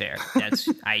not. That is fair.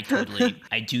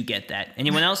 I do get that.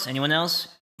 Anyone else? Anyone else?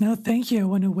 No, thank you. I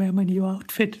want to wear my new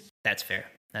outfit. That's fair.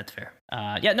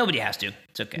 Yeah, nobody has to.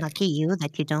 It's okay. Lucky you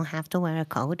that you don't have to wear a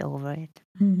coat over it.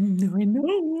 I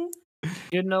know.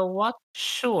 You know what?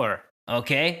 Sure.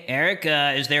 Okay, Eric,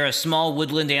 is there a small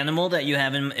woodland animal that you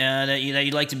have in, that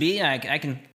you'd like to be? I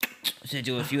can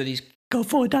do a few of these. Go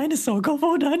for a dinosaur. Go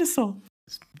for a dinosaur.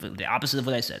 The opposite of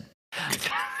what I said.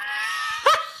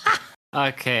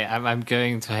 Okay, I'm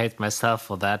going to hate myself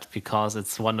for that because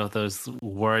it's one of those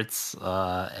words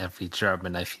every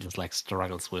German I feel like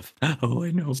struggles with. Oh,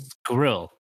 I know.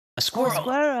 Squirrel. A squirrel.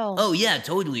 Squirrel. Oh yeah,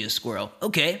 totally a squirrel.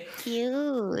 Okay.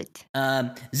 Cute.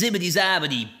 Zibbity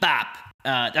zabbity bop.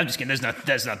 I'm just kidding.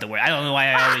 That's not the word. I don't know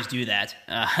why I always do that.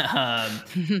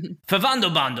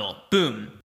 Favando bando.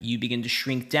 Boom. You begin to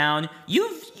shrink down.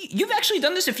 You've actually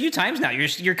done this a few times now.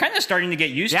 You're kind of starting to get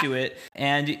used to it,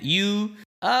 and you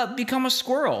become a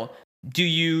squirrel. Do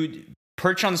you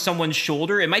perch on someone's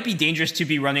shoulder? It might be dangerous to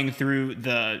be running through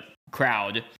the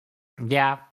crowd.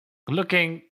 Yeah,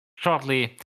 looking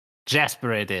shortly,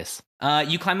 Jasper it is.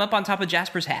 You climb up on top of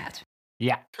Jasper's hat.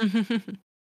 Yeah.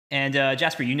 And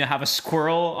Jasper, you now have a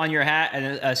squirrel on your hat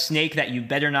and a snake that you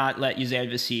better not let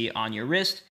Yuzerva see on your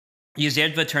wrist.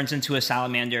 Yuzerva turns into a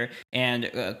salamander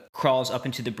and crawls up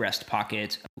into the breast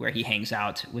pocket where he hangs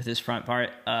out with his front part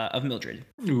of Mildred.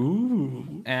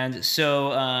 Ooh. And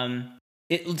so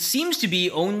it seems to be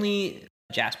only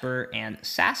Jasper and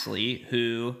Cecily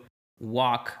who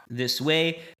walk this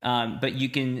way, but you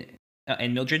can...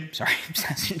 and Mildred, sorry,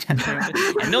 and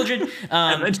Mildred,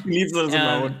 And then she leaves us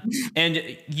alone. and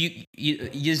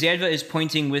Yuzerva is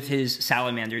pointing with his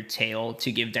salamander tail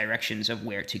to give directions of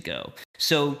where to go.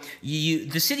 So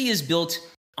the city is built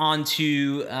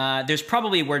onto. There's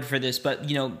probably a word for this, but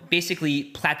basically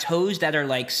plateaus that are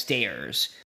like stairs,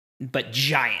 but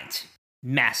giant,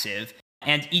 massive,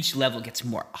 and each level gets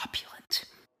more opulent.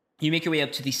 You make your way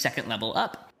up to the second level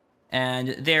up, and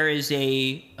there is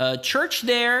a church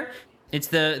there. It's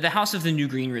the House of the New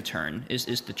Green Return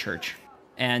is the church.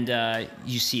 And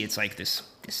you see it's like this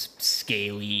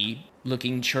scaly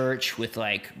looking church with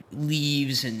like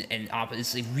leaves and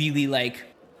it's like really like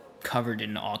covered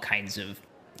in all kinds of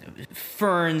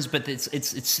ferns, but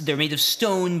it's they're made of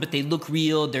stone, but they look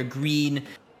real, they're green.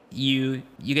 You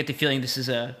get the feeling this is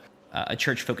a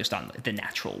church focused on the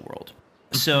natural world.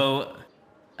 So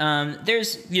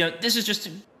there's this is just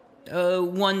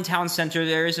one town center.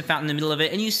 There is a fountain in the middle of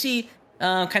it, and you see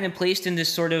kind of placed in this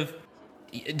sort of,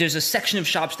 there's a section of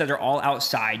shops that are all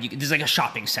outside. There's like a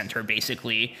shopping center,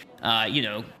 basically,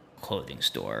 clothing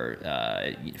store,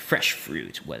 fresh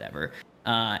fruit, whatever.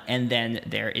 And then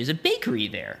there is a bakery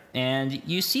there. And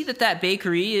you see that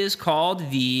bakery is called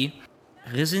the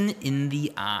Risen in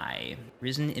the eye.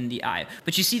 Risen in the eye.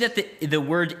 But you see that the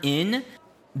word in,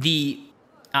 the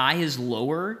eye is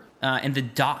lower, and the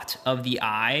dot of the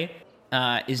eye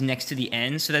is next to the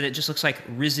N, so that it just looks like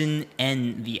risen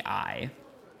in the eye.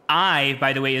 I,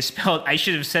 by the way, is spelled, I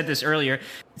should have said this earlier,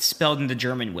 it's spelled in the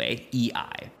German way,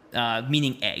 E-I,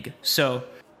 meaning egg. So,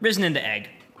 risen in the egg.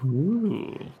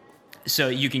 Ooh. So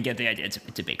you can get the idea. It's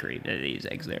a bakery. They use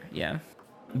eggs there, yeah.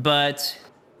 But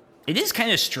it is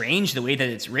kind of strange the way that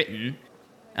it's written.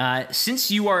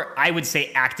 Since you are, I would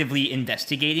say, actively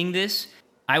investigating this,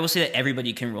 I will say that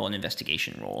everybody can roll an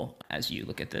investigation roll as you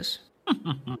look at this.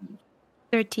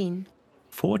 13.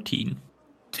 14.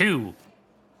 2.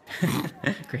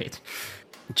 Great.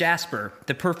 Jasper,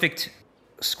 the perfect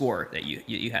score that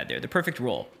you had there, the perfect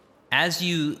roll. As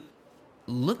you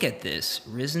look at this,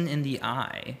 risen in the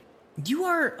eye, you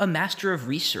are a master of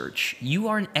research. You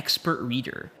are an expert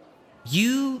reader.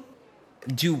 You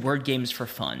do word games for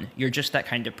fun. You're just that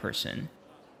kind of person.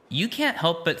 You can't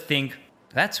help but think,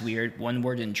 that's weird. One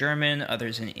word in German,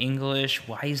 others in English.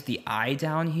 Why is the I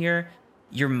down here?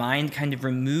 Your mind kind of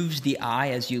removes the I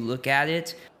as you look at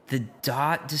it. The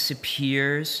dot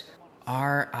disappears.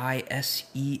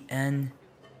 R-I-S-E-N.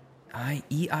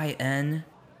 I-E-I-N.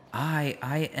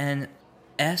 I-I-N-S.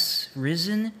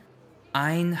 Risen.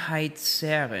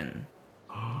 Einheitsherren.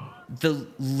 The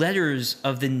letters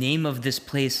of the name of this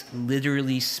place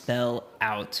literally spell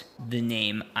out the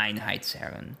name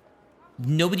Einheitsherren.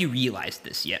 Nobody realized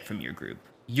this yet from your group.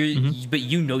 But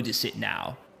you notice it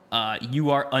now. You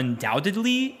are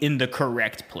undoubtedly in the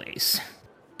correct place.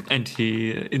 And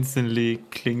he instantly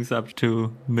clings up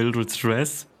to Mildred's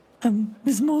dress.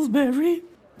 Miss Moseberry,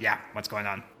 Yeah, what's going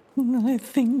on? I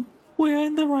think we're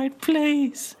in the right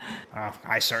place.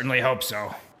 I certainly hope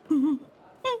so.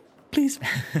 Please,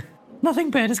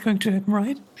 nothing bad is going to happen,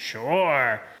 right?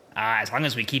 Sure. As long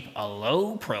as we keep a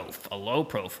low prof.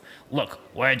 Look,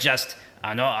 we're just,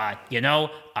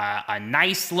 a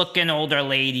nice-looking older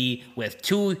lady with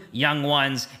 2 young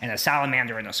ones and a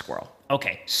salamander and a squirrel.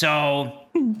 Okay, so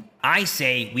I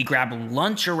say we grab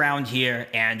lunch around here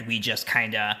and we just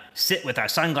kind of sit with our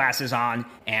sunglasses on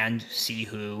and see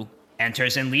who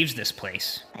enters and leaves this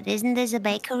place. But isn't this a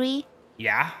bakery?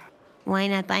 Yeah? Why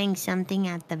not buying something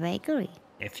at the bakery?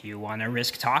 If you want to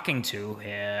risk talking to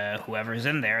whoever's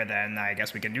in there, then I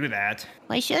guess we can do that.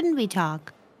 Why shouldn't we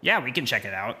talk? Yeah, we can check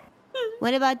it out.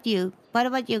 What about you? What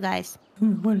about you guys?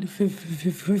 Well,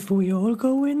 if we all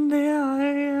go in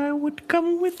there, I would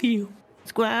come with you.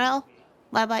 Squirrel?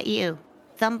 What about you?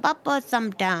 Thumb up or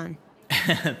thumb down?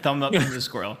 Thumb up from the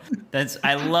squirrel.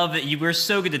 I love it. You were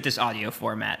so good at this audio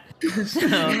format.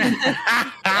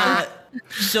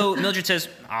 So Mildred says,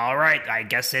 all right, I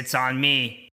guess it's on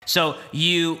me. So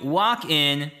you walk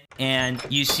in and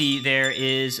you see there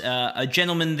is a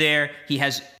gentleman there. He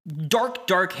has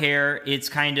dark hair. It's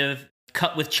kind of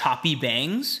cut with choppy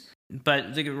bangs,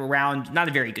 but like around, not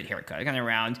a very good haircut, kind of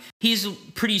round. He's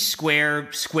pretty square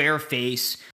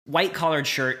face, white collared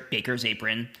shirt, baker's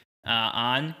apron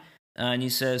on. And he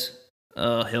says,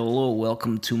 hello,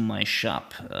 welcome to my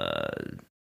shop.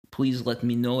 Please let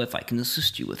me know if I can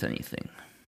assist you with anything.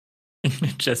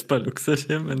 And Jasper looks at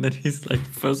him, and then he's like,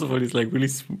 first of all, he's like really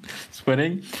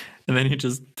sweating, and then he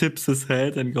just tips his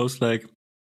head and goes like,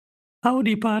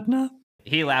 Howdy, partner.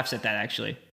 He laughs at that,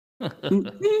 actually.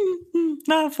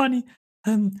 Funny.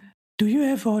 Do you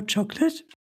have hot chocolate?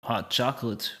 Hot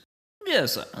chocolate?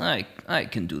 Yes, I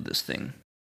can do this thing.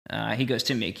 He goes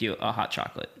to make you a hot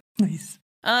chocolate. Nice.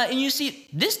 And you see,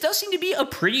 this does seem to be a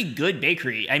pretty good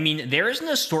bakery. I mean, there is an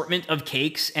assortment of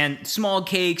cakes and small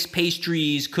cakes,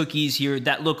 pastries, cookies here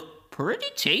that look pretty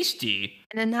tasty.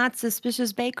 And a not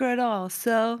suspicious baker at all.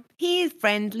 So he's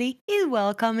friendly, he's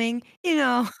welcoming, you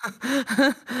know.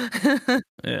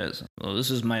 Yes. Well,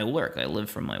 this is my work. I live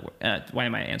from my work. Why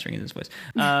am I answering in this voice?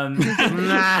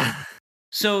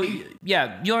 So,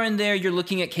 yeah, you're in there, you're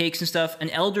looking at cakes and stuff. An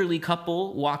elderly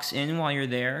couple walks in while you're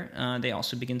there. They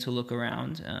also begin to look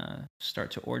around,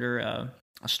 start to order a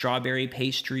strawberry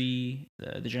pastry.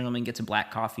 The gentleman gets a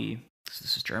black coffee.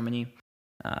 This is Germany.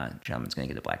 Gentleman's going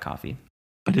to get a black coffee.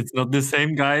 but it's not the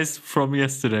same guys from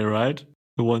yesterday, right?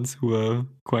 The ones who were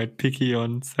quite picky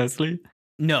on Cecily.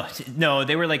 No,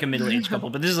 they were like a middle-aged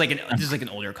couple, but this is like an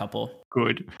older couple.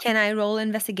 Good. Can I roll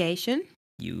investigation?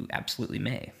 You absolutely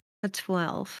may. A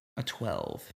 12. A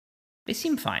 12. They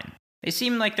seem fine. They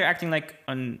seem like they're acting like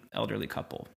an elderly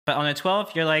couple. But on a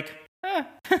 12, you're like,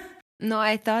 No,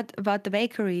 I thought about the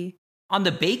bakery. On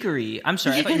the bakery. I'm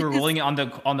sorry, I thought you were rolling it on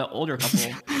the older couple.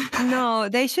 No,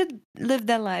 they should live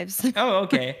their lives. Oh,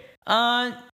 okay.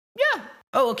 Yeah.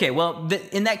 Oh, okay. Well,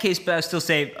 in that case, but I still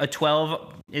say a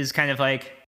 12 is kind of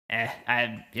like,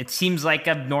 It seems like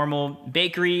a normal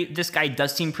bakery. This guy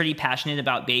does seem pretty passionate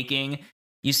about baking.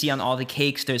 You see on all the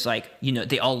cakes, there's like,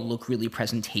 they all look really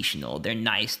presentational. They're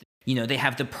nice. They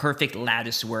have the perfect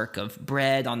lattice work of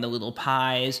bread on the little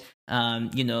pies,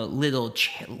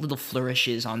 little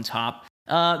flourishes on top.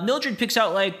 Mildred picks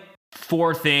out like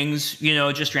 4 things,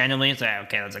 just randomly. It's like,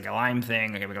 okay, that's like a lime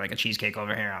thing. Okay, we got like a cheesecake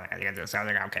over here. I got this.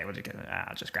 Okay,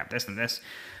 I'll just grab this and this.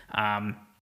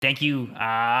 Thank you.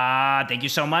 Thank you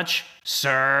so much,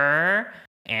 sir.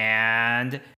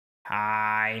 And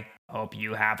I hope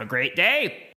you have a great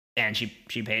day. And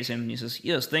she pays him. He says,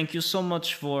 yes, thank you so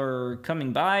much for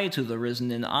coming by to the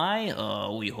Risen in Eye.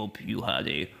 We hope you had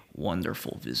a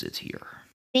wonderful visit here.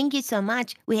 Thank you so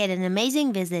much. We had an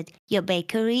amazing visit. Your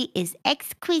bakery is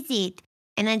exquisite.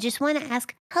 And I just want to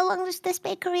ask, how long does this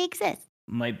bakery exist?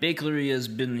 My bakery has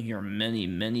been here many,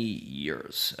 many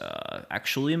years.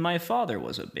 Actually, my father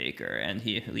was a baker, and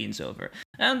he leans over.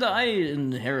 And I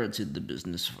inherited the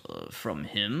business from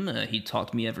him. He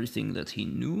taught me everything that he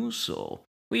knew, so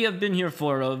we have been here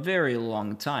for a very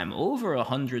long time, over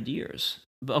 100 years.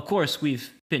 But of course,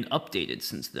 we've been updated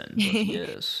since then, but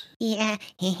yes. Yeah,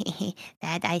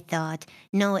 that I thought.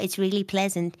 No, it's really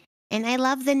pleasant. And I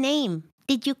love the name.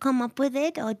 Did you come up with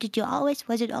it, or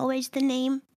was it always the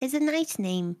name? It's a nice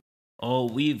name.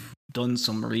 Oh, we've done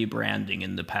some rebranding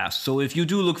in the past, so if you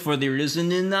do look for the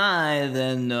Risen in Eye,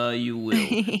 then you will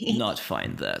not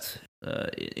find that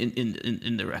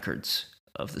in the records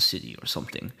of the city or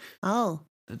something. Oh.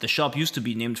 The shop used to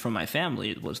be named for my family.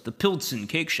 It was the Pilsen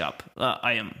Cake Shop.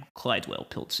 I am Clydewell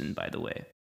Pilsen, by the way.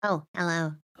 Oh,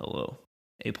 hello. Hello.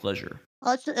 A pleasure.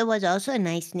 Also, it was also a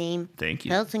nice name. Thank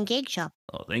you. Pilsen Cake Shop.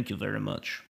 Oh, thank you very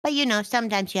much. But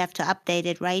sometimes you have to update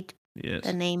it, right? Yes.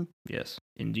 The name. Yes,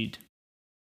 indeed.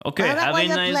 Okay, Well, that have was a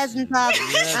nice pleasant talk.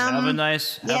 Yes, have a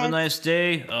nice yes.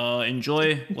 day.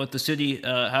 Enjoy what the city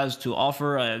has to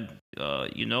offer.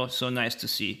 So nice to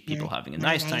see people having a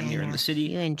nice time here in the city.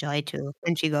 You enjoy too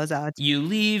when she goes out. You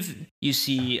leave, you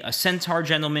see a centaur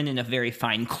gentleman in a very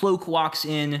fine cloak walks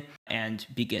in and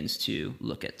begins to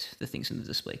look at the things in the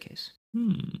display case.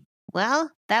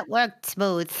 Well, that worked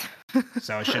smooth.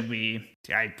 So should we?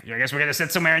 I guess we're gonna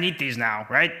sit somewhere and eat these now,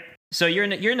 right? So you're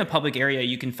in a public area.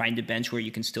 You can find a bench where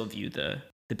you can still view the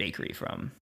bakery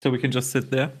from. So we can just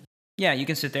sit there? Yeah, you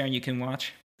can sit there and you can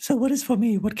watch. So what is for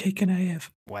me? What cake can I have?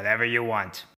 Whatever you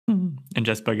want. And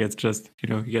Jasper gets he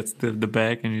gets the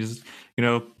bag and he just,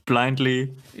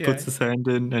 blindly puts his hand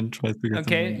in and tries to get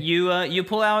Okay, something. you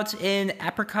pull out an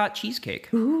apricot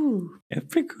cheesecake. Ooh.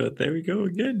 Apricot, there we go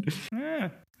again. Yeah.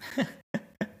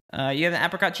 You have an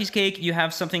apricot cheesecake. You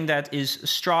have something that is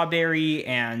strawberry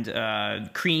and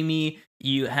creamy.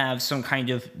 You have some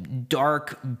kind of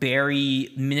dark berry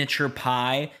miniature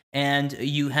pie, and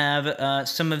you have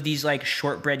some of these like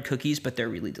shortbread cookies, but they're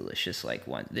really delicious. Like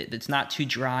one, it's not too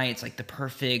dry. It's like the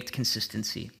perfect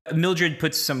consistency. Mildred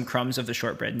puts some crumbs of the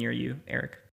shortbread near you,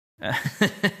 Eric.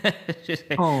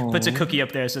 Puts a cookie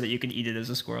up there so that you can eat it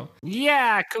as a squirrel.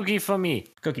 Yeah, cookie for me.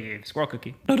 Squirrel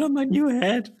cookie. Not on my new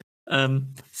head.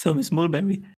 So Miss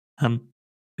Mulberry,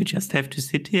 we just have to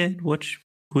sit here and watch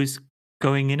who's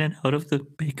going in and out of the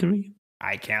bakery?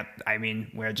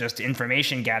 We're just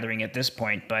information gathering at this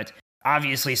point, but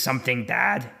obviously something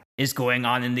bad is going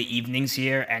on in the evenings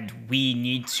here, and we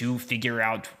need to figure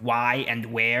out why and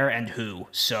where and who.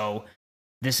 So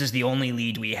this is the only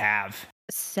lead we have.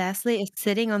 Cecily is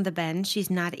sitting on the bench. She's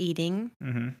not eating.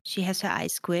 Mm-hmm. She has her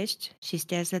eyes squished. She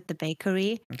stares at the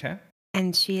bakery. Okay.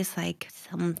 And she is like,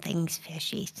 something's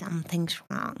fishy. Something's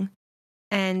wrong.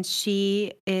 And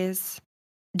she is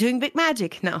doing big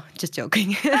magic. No, just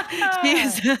joking. She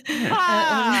is.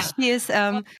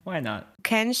 Why not?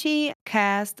 Can she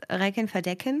cast Recken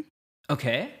Verdecken?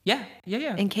 Okay. Yeah.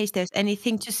 In case there's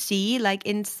anything to see, like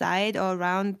inside or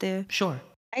around the. Sure.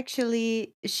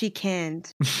 Actually, she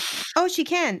can't. Oh, she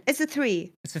can. It's a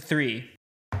 3. It's a 3.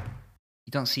 You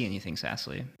don't see anything,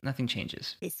 Cecily. Nothing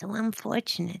changes. It's so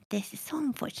unfortunate. This is so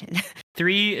unfortunate.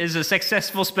 3 is a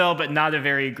successful spell, but not a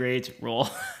very great roll,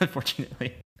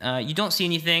 unfortunately. You don't see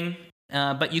anything,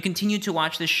 but you continue to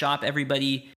watch this shop.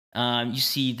 Everybody, you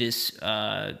see this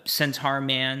centaur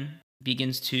man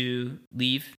begins to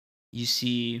leave. You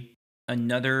see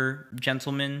another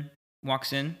gentleman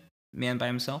walks in, man by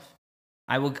himself.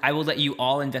 I will let you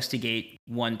all investigate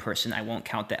one person. I won't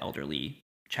count the elderly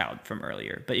child from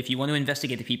earlier. But if you want to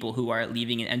investigate the people who are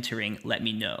leaving and entering, let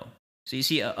me know. So you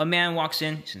see a man walks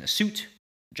in. He's in a suit.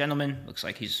 Gentleman, looks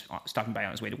like he's stopping by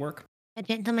on his way to work. A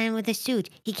gentleman with a suit.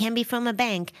 He can be from a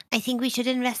bank. I think we should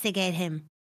investigate him.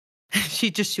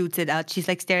 She just shoots it out. She's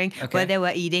like staring Okay. where they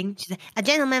were eating. She's like, a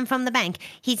gentleman from the bank.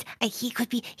 He could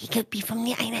be from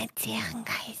the Einheitsherren,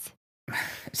 guys.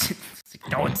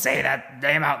 Don't say that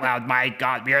name out loud. My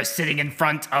God, we are sitting in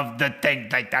front of the thing.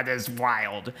 Like, that is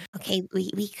wild. Okay,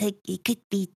 it could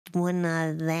be one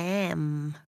of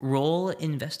them. Roll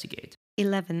investigate.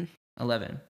 11.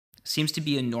 11. Seems to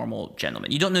be a normal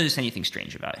gentleman. You don't notice anything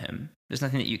strange about him. There's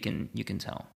nothing that you can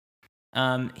tell.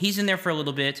 He's in there for a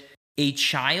little bit. A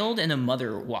child and a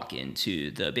mother walk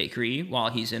into the bakery while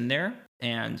he's in there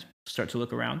and start to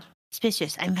look around.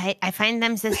 Suspicious. I find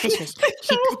them suspicious.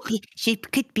 She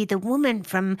could be the woman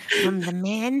from the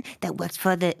man that works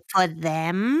for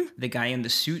them. The guy in the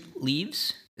suit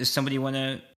leaves. Does somebody want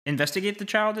to investigate the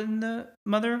child and the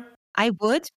mother? I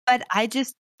would, but I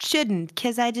just shouldn't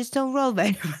because I just don't roll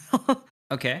very well.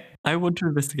 Okay. I want to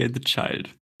investigate the child,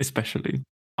 especially.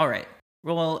 All right.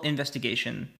 Roll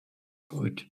investigation.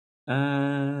 Good.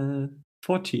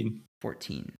 14.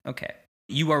 14. Okay.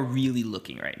 You are really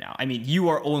looking right now. I mean, you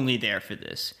are only there for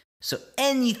this. So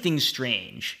anything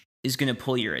strange is going to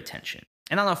pull your attention.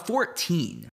 And on a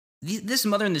 14, this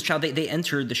mother and this child, they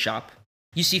enter the shop.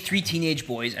 You see 3 teenage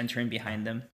boys entering behind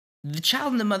them. The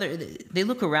child and the mother, they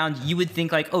look around. You would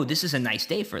think like, oh, this is a nice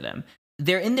day for them.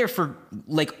 They're in there for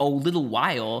like a little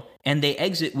while, and they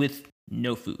exit with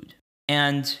no food.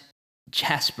 And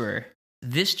Jasper,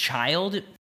 this child,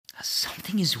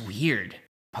 something is weird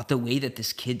about the way that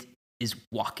this kid is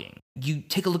walking. You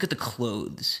take a look at the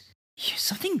clothes.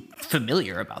 Something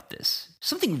familiar about this.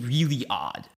 Something really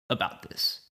odd about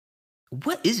this.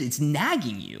 What is it? It's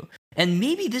nagging you. And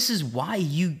maybe this is why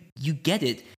you get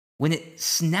it when it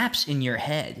snaps in your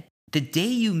head. The day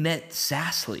you met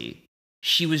Sassly,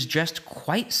 she was dressed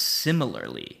quite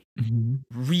similarly. Mm-hmm.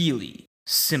 Really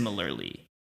similarly.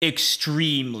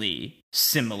 Extremely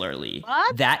similarly.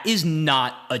 What? That is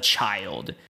not a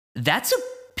child. That's a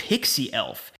pixie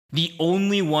elf. The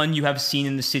only one you have seen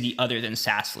in the city other than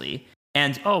Sassly.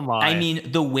 And Oh my. I mean,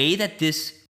 the way that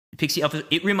this pixie elf,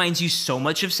 it reminds you so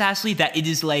much of Sassly that it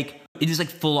is like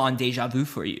full on deja vu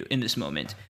for you in this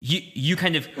moment. You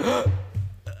kind of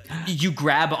you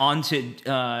grab onto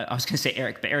I was gonna say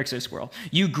Eric, but Eric's a squirrel.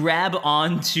 You grab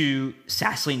onto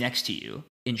Sassly next to you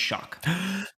in shock.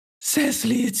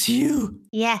 Cecily, it's you.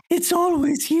 Yeah, It's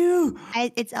always you.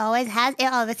 it always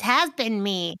has been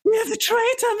me. You're the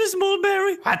traitor, Miss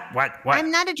Mulberry. What? I'm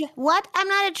not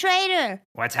a traitor.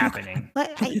 What's happening?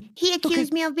 He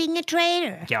accused me of being a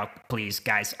traitor. Yo, please,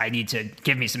 guys, I need to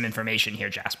give me some information here,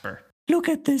 Jasper. Look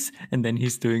at this. And then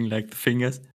he's doing like the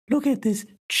fingers. Look at this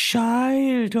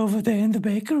child over there in the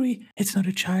bakery. It's not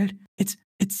a child.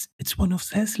 It's one of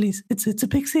Cecily's. It's a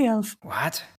pixie elf.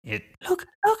 What? Look.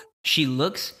 She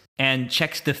looks and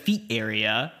checks the feet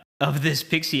area of this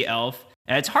pixie elf.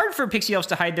 And it's hard for pixie elves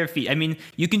to hide their feet. I mean,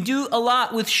 you can do a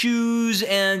lot with shoes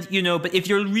and, but if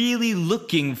you're really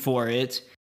looking for it,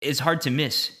 it's hard to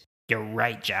miss. You're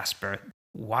right, Jasper.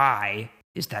 Why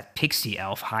is that pixie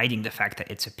elf hiding the fact that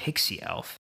it's a pixie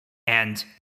elf? And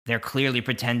they're clearly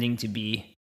pretending to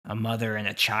be a mother and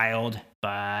a child,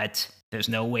 but there's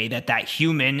no way that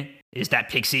human is that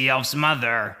pixie elf's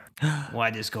mother.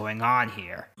 What is going on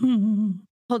here? Hmm.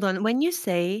 Hold on. When you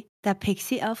say that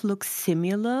pixie elf looks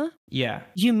similar, Yeah.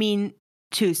 you mean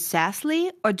to Sassly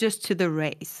or just to the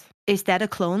race? Is that a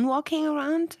clone walking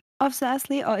around of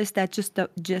Sassly, or is that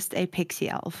just a pixie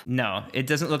elf? No, it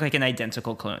doesn't look like an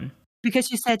identical clone.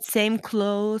 Because you said same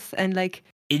clothes and like.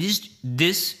 It is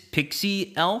this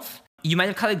pixie elf. You might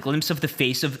have caught a glimpse of the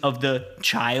face of the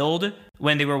child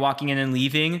when they were walking in and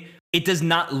leaving. It does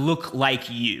not look like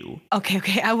you.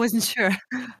 Okay, I wasn't sure.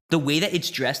 The way that it's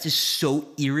dressed is so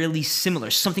eerily similar.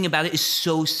 Something about it is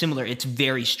so similar. It's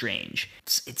very strange.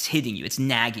 It's hitting you. It's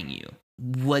nagging you.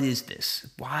 What is this?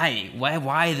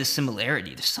 Why the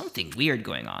similarity? There's something weird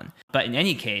going on. But in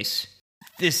any case,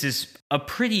 this is a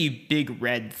pretty big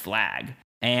red flag.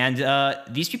 And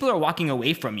these people are walking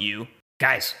away from you.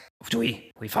 Guys, do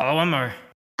we follow them or?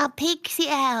 A pixie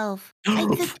elf.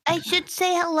 I should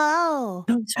say hello.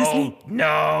 No, Cecily. Oh,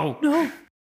 no. No.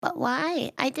 But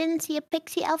why? I didn't see a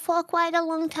pixie elf for quite a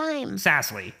long time.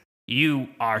 Sassly, you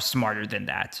are smarter than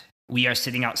that. We are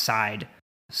sitting outside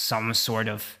some sort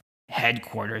of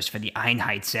headquarters for the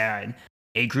Einheitsherren,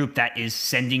 a group that is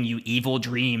sending you evil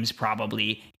dreams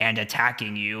probably and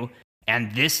attacking you.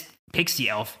 And this pixie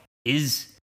elf is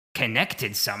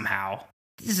connected somehow.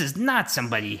 This is not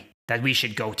somebody that we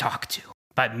should go talk to,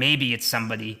 but maybe it's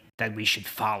somebody that we should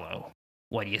follow.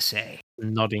 What do you say?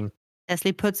 Nodding.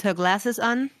 Leslie puts her glasses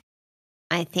on.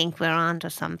 I think we're on to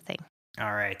something.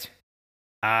 All right.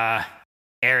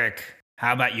 Eric,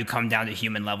 how about you come down to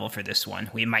human level for this one?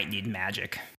 We might need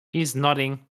magic. He's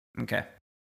nodding. Okay.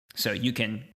 So you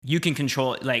can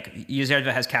control, like,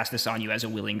 Yzerva has cast this on you as a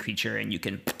willing creature, and you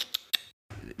can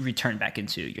return back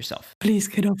into yourself. Please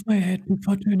get off my head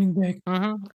before turning back.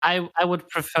 I would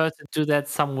prefer to do that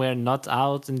somewhere not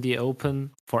out in the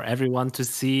open for everyone to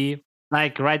see,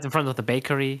 like right in front of the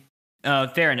bakery.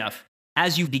 Fair enough.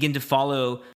 As you begin to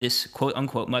follow this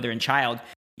quote-unquote mother and child,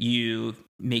 you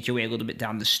make your way a little bit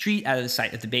down the street out of the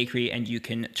sight of the bakery, and you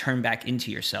can turn back into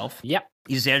yourself. Yep.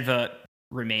 Yzerva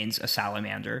remains a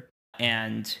salamander,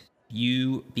 and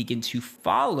you begin to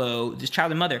follow this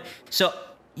child and mother. So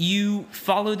you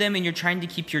follow them, and you're trying to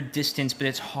keep your distance, but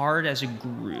it's hard as a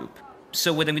group.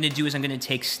 So what I'm going to do is I'm going to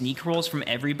take sneak rolls from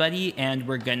everybody, and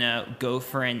we're going to go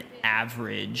for an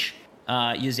average.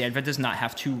 Yzerva does not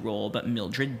have to roll, but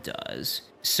Mildred does.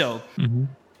 So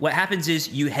what happens is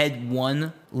you head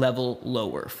one level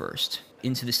lower first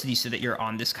into the city so that you're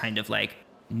on this kind of like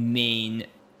main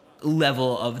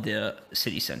level of the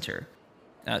city center.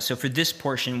 So for this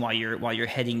portion, while you're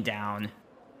heading down,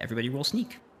 everybody roll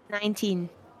sneak. 19.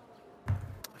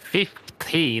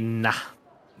 15.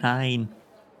 9.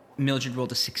 Mildred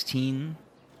rolled a 16,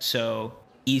 so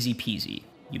easy peasy.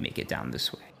 You make it down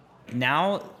this way.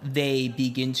 Now they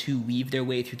begin to weave their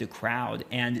way through the crowd,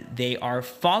 and they are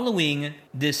following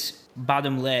this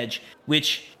bottom ledge,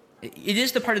 which it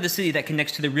is the part of the city that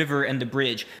connects to the river and the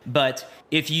bridge. But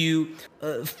if you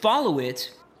follow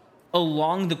it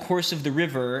along the course of the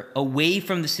river, away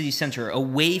from the city center,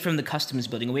 away from the customs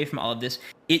building, away from all of this,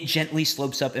 it gently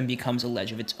slopes up and becomes a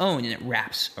ledge of its own, and it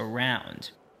wraps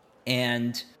around.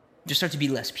 And there start to be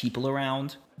less people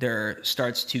around. There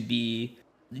starts to be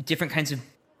different kinds of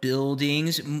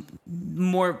buildings,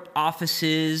 more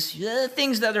offices,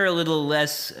 things that are a little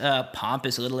less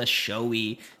pompous, a little less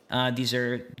showy. These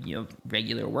are,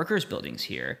 regular workers' buildings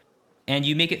here. And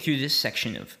you make it through this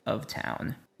section of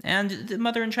town. And the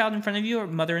mother and child in front of you, or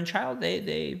mother and child,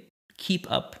 they keep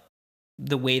up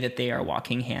the way that they are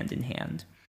walking hand in hand.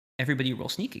 Everybody roll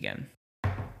sneak again.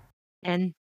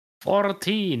 And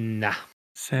 14.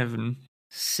 7.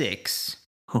 6.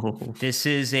 Oh. This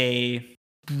is a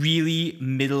really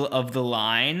middle of the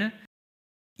line.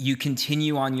 You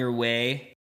continue on your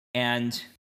way, and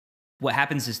what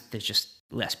happens is there's just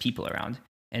less people around,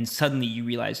 and suddenly you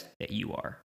realize that you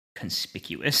are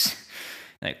conspicuous.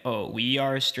 Like, oh, we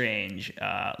are strange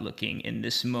looking in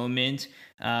this moment.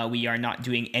 We are not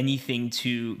doing anything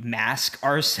to mask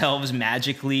ourselves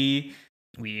magically.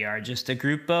 We are just a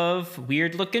group of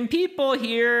weird-looking people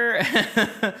here.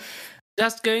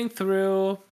 Just going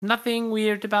through. Nothing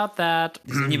weird about that.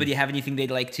 Does anybody have anything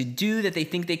they'd like to do that they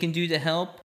think they can do to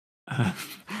help? I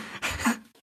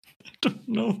don't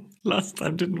know. Last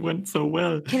time didn't went so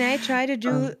well. can I try to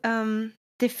do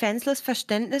defenseless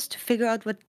Verständnis to figure out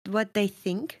what they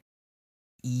think?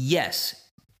 Yes,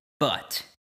 but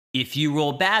if you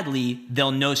roll badly,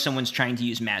 they'll know someone's trying to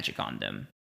use magic on them.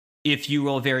 If you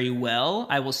roll very well,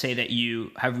 I will say that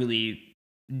you have really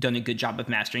done a good job of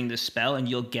mastering this spell, and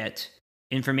you'll get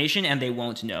information and they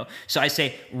won't know. So I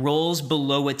say rolls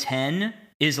below a 10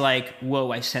 is like,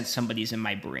 whoa, I sense somebody's in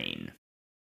my brain.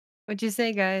 What'd you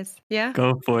say, guys? Yeah?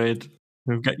 Go for it.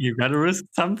 You got to risk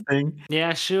something.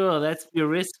 Yeah, sure. Let's be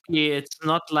risky. It's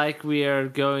not like we are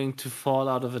going to fall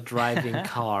out of a driving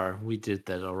car. We did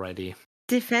that already.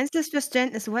 Defenseless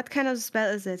Verständnis, what kind of spell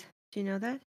is it? Do you know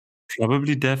that?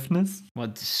 Probably deafness.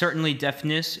 Well, certainly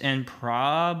deafness and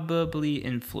probably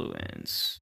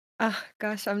influence. Oh,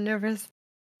 gosh, I'm nervous.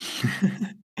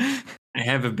 I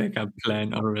have a backup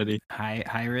plan already.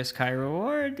 High risk, high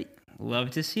reward. Love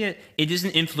to see it. It is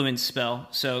an influence spell,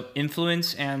 so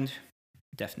influence and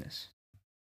deafness.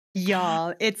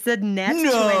 Y'all, it's a net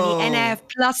No. 20 and I have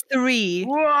 +3.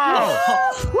 Whoa!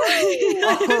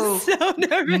 I'm so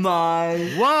nervous.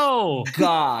 My Whoa!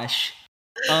 gosh.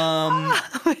 Oh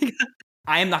my god.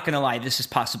 I am not going to lie. This is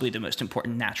possibly the most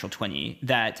important natural 20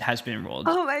 that has been rolled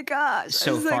Oh my gosh.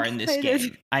 so I'm far in this excited.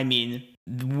 game. I mean,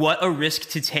 what a risk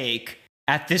to take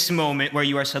at this moment where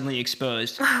you are suddenly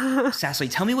exposed. Sassly,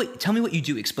 tell me what you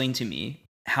do. Explain to me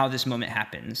how this moment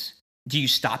happens. Do you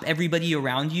stop everybody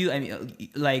around you? I mean,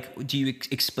 like, do you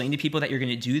explain to people that you're going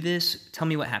to do this? Tell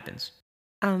me what happens.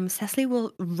 Cecily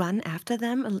will run after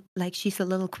them like she's a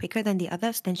little quicker than the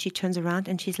others. Then she turns around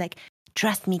and she's like,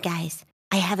 "Trust me, guys.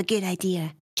 I have a good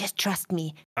idea. Just trust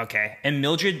me." Okay. And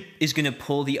Mildred is going to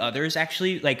pull the others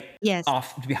actually, like, Yes.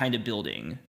 off behind a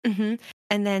building. hmm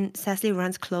And then Cecily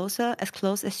runs closer, as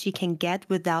close as she can get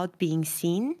without being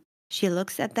seen. She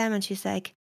looks at them and she's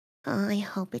like, "I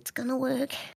hope it's gonna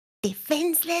work.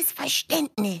 Defenseless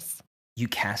Verständnis." You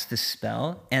cast this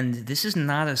spell, and this is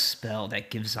not a spell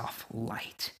that gives off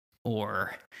light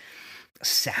or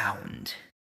sound.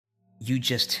 you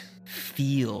just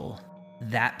feel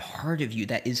that part of you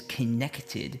that is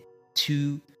connected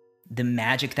to the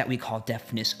magic that we call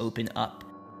deafness open up.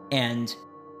 And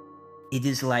it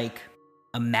is like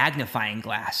a magnifying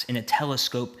glass and a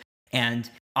telescope, and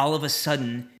all of a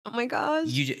sudden, Oh my gosh.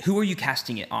 who are you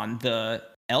casting it on? The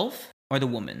elf or the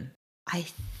woman? I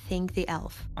think the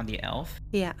elf. On the elf?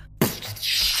 Yeah.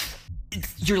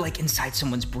 You're like inside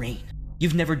someone's brain.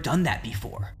 You've never done that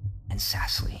before. And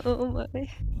Sassly, Oh my.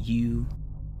 you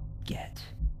get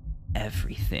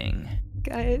everything.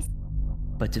 Guys.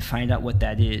 But to find out what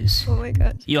that is, Oh my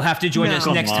gosh. you'll have to join No. us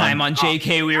next Come on. time on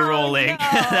JK We're Rolling. no.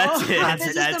 That's it. This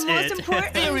is That's the most it.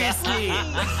 important. Seriously.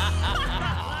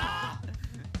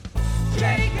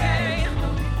 JK,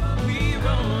 we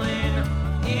rolling.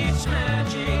 It's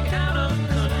magic out of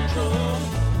control.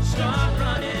 Start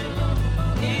running.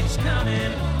 It's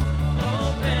coming.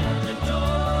 Open the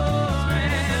door.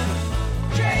 And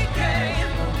JK,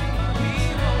 we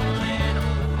rolling.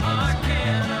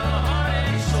 Arcana, heart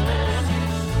and soul.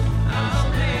 I'll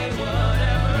pay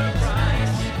whatever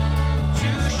price to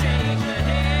shake the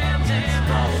hands and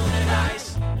roll the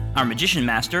dice. Our Magician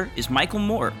Master is Michael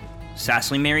Moore.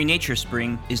 Sassly Mary Nature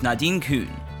Spring is Nadine Kuhn.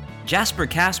 Jasper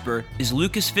Casper is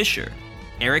Lucas Fisher.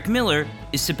 Eric Miller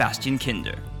is Sebastian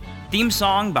Kinder. Theme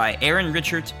song by Aaron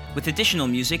Richards with additional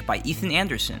music by Ethan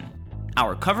Anderson.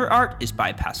 Our cover art is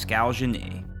by Pascal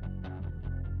Genet.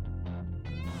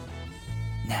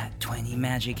 Nat 20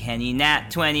 Magic Henny, Nat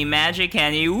 20 Magic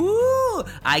Henny, woo!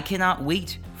 I cannot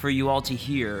wait for you all to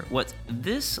hear what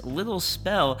this little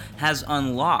spell has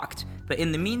unlocked. But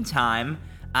in the meantime,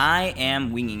 I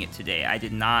am winging it today. I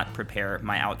did not prepare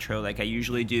my outro like I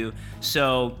usually do.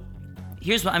 So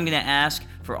here's what I'm going to ask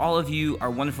for all of you, our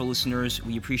wonderful listeners.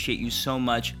 We appreciate you so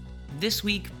much. This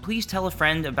week, please tell a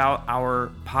friend about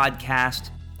our podcast.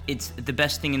 It's the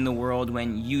best thing in the world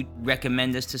when you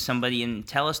recommend us to somebody and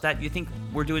tell us that you think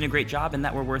we're doing a great job and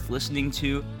that we're worth listening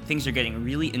to. Things are getting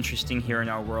really interesting here in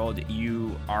our world.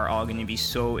 You are all going to be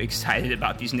so excited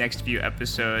about these next few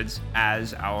episodes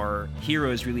as our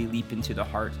heroes really leap into the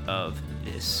heart of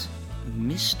this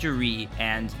mystery,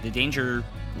 and the danger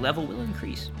level will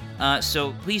increase.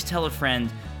 So please tell a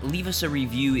friend. Leave us a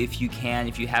review if you can,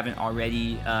 if you haven't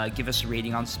already. Give us a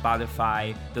rating on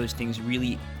Spotify. Those things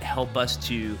really help us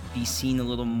to be seen a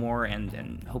little more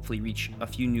and hopefully reach a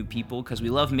few new people, because we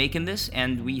love making this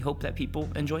and we hope that people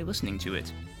enjoy listening to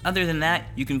it. Other than that,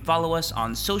 you can follow us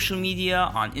on social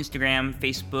media, on Instagram,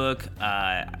 Facebook.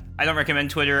 I don't recommend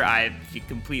Twitter. I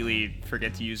completely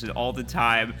forget to use it all the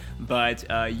time. But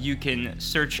you can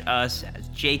search us as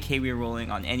JK We're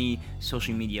Rolling on any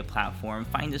social media platform.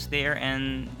 Find us there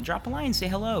and drop a line, say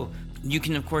hello. You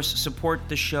can, of course, support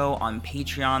the show on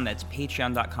Patreon. That's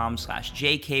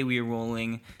patreon.com/JK We're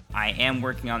Rolling. I am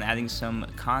working on adding some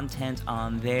content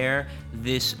on there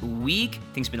this week.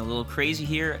 Things have been a little crazy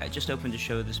here. I just opened a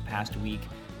show this past week,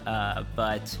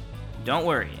 but don't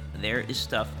worry, there is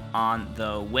stuff on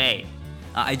the way.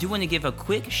 I do want to give a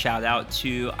quick shout out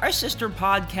to our sister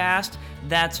podcast,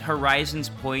 that's Horizons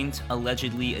Point,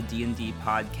 allegedly a D&D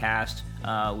podcast,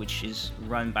 which is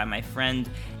run by my friend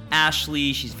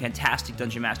Ashley. She's a fantastic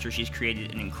dungeon master. She's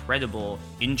created an incredible,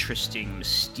 interesting,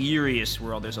 mysterious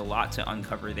world. There's a lot to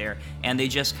uncover there. And they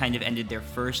just kind of ended their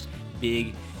first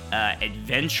big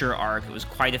adventure arc. It was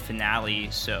quite a finale,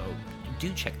 so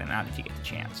do check them out if you get the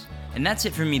chance. And that's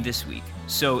it for me this week.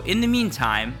 So in the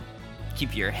meantime,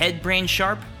 keep your head brain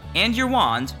sharp and your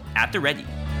wand at the ready.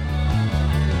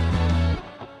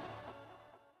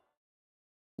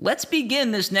 Let's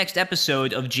begin this next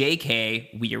episode of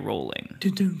JK We're Rolling.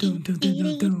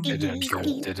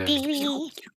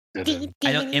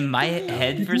 I don't, in my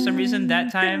head for some reason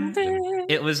that time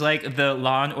it was like the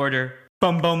Law and Order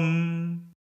bum bum.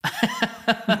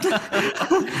 Let's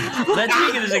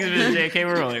begin this next episode of JK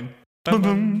We're Rolling. Bum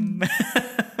bum.